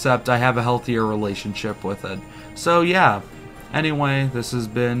Wars, except I have a healthier relationship with it. So yeah. Anyway, this has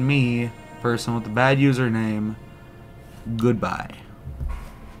been me, person with the bad username. Goodbye.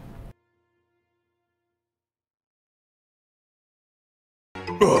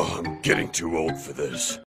 Ugh, I'm getting too old for this.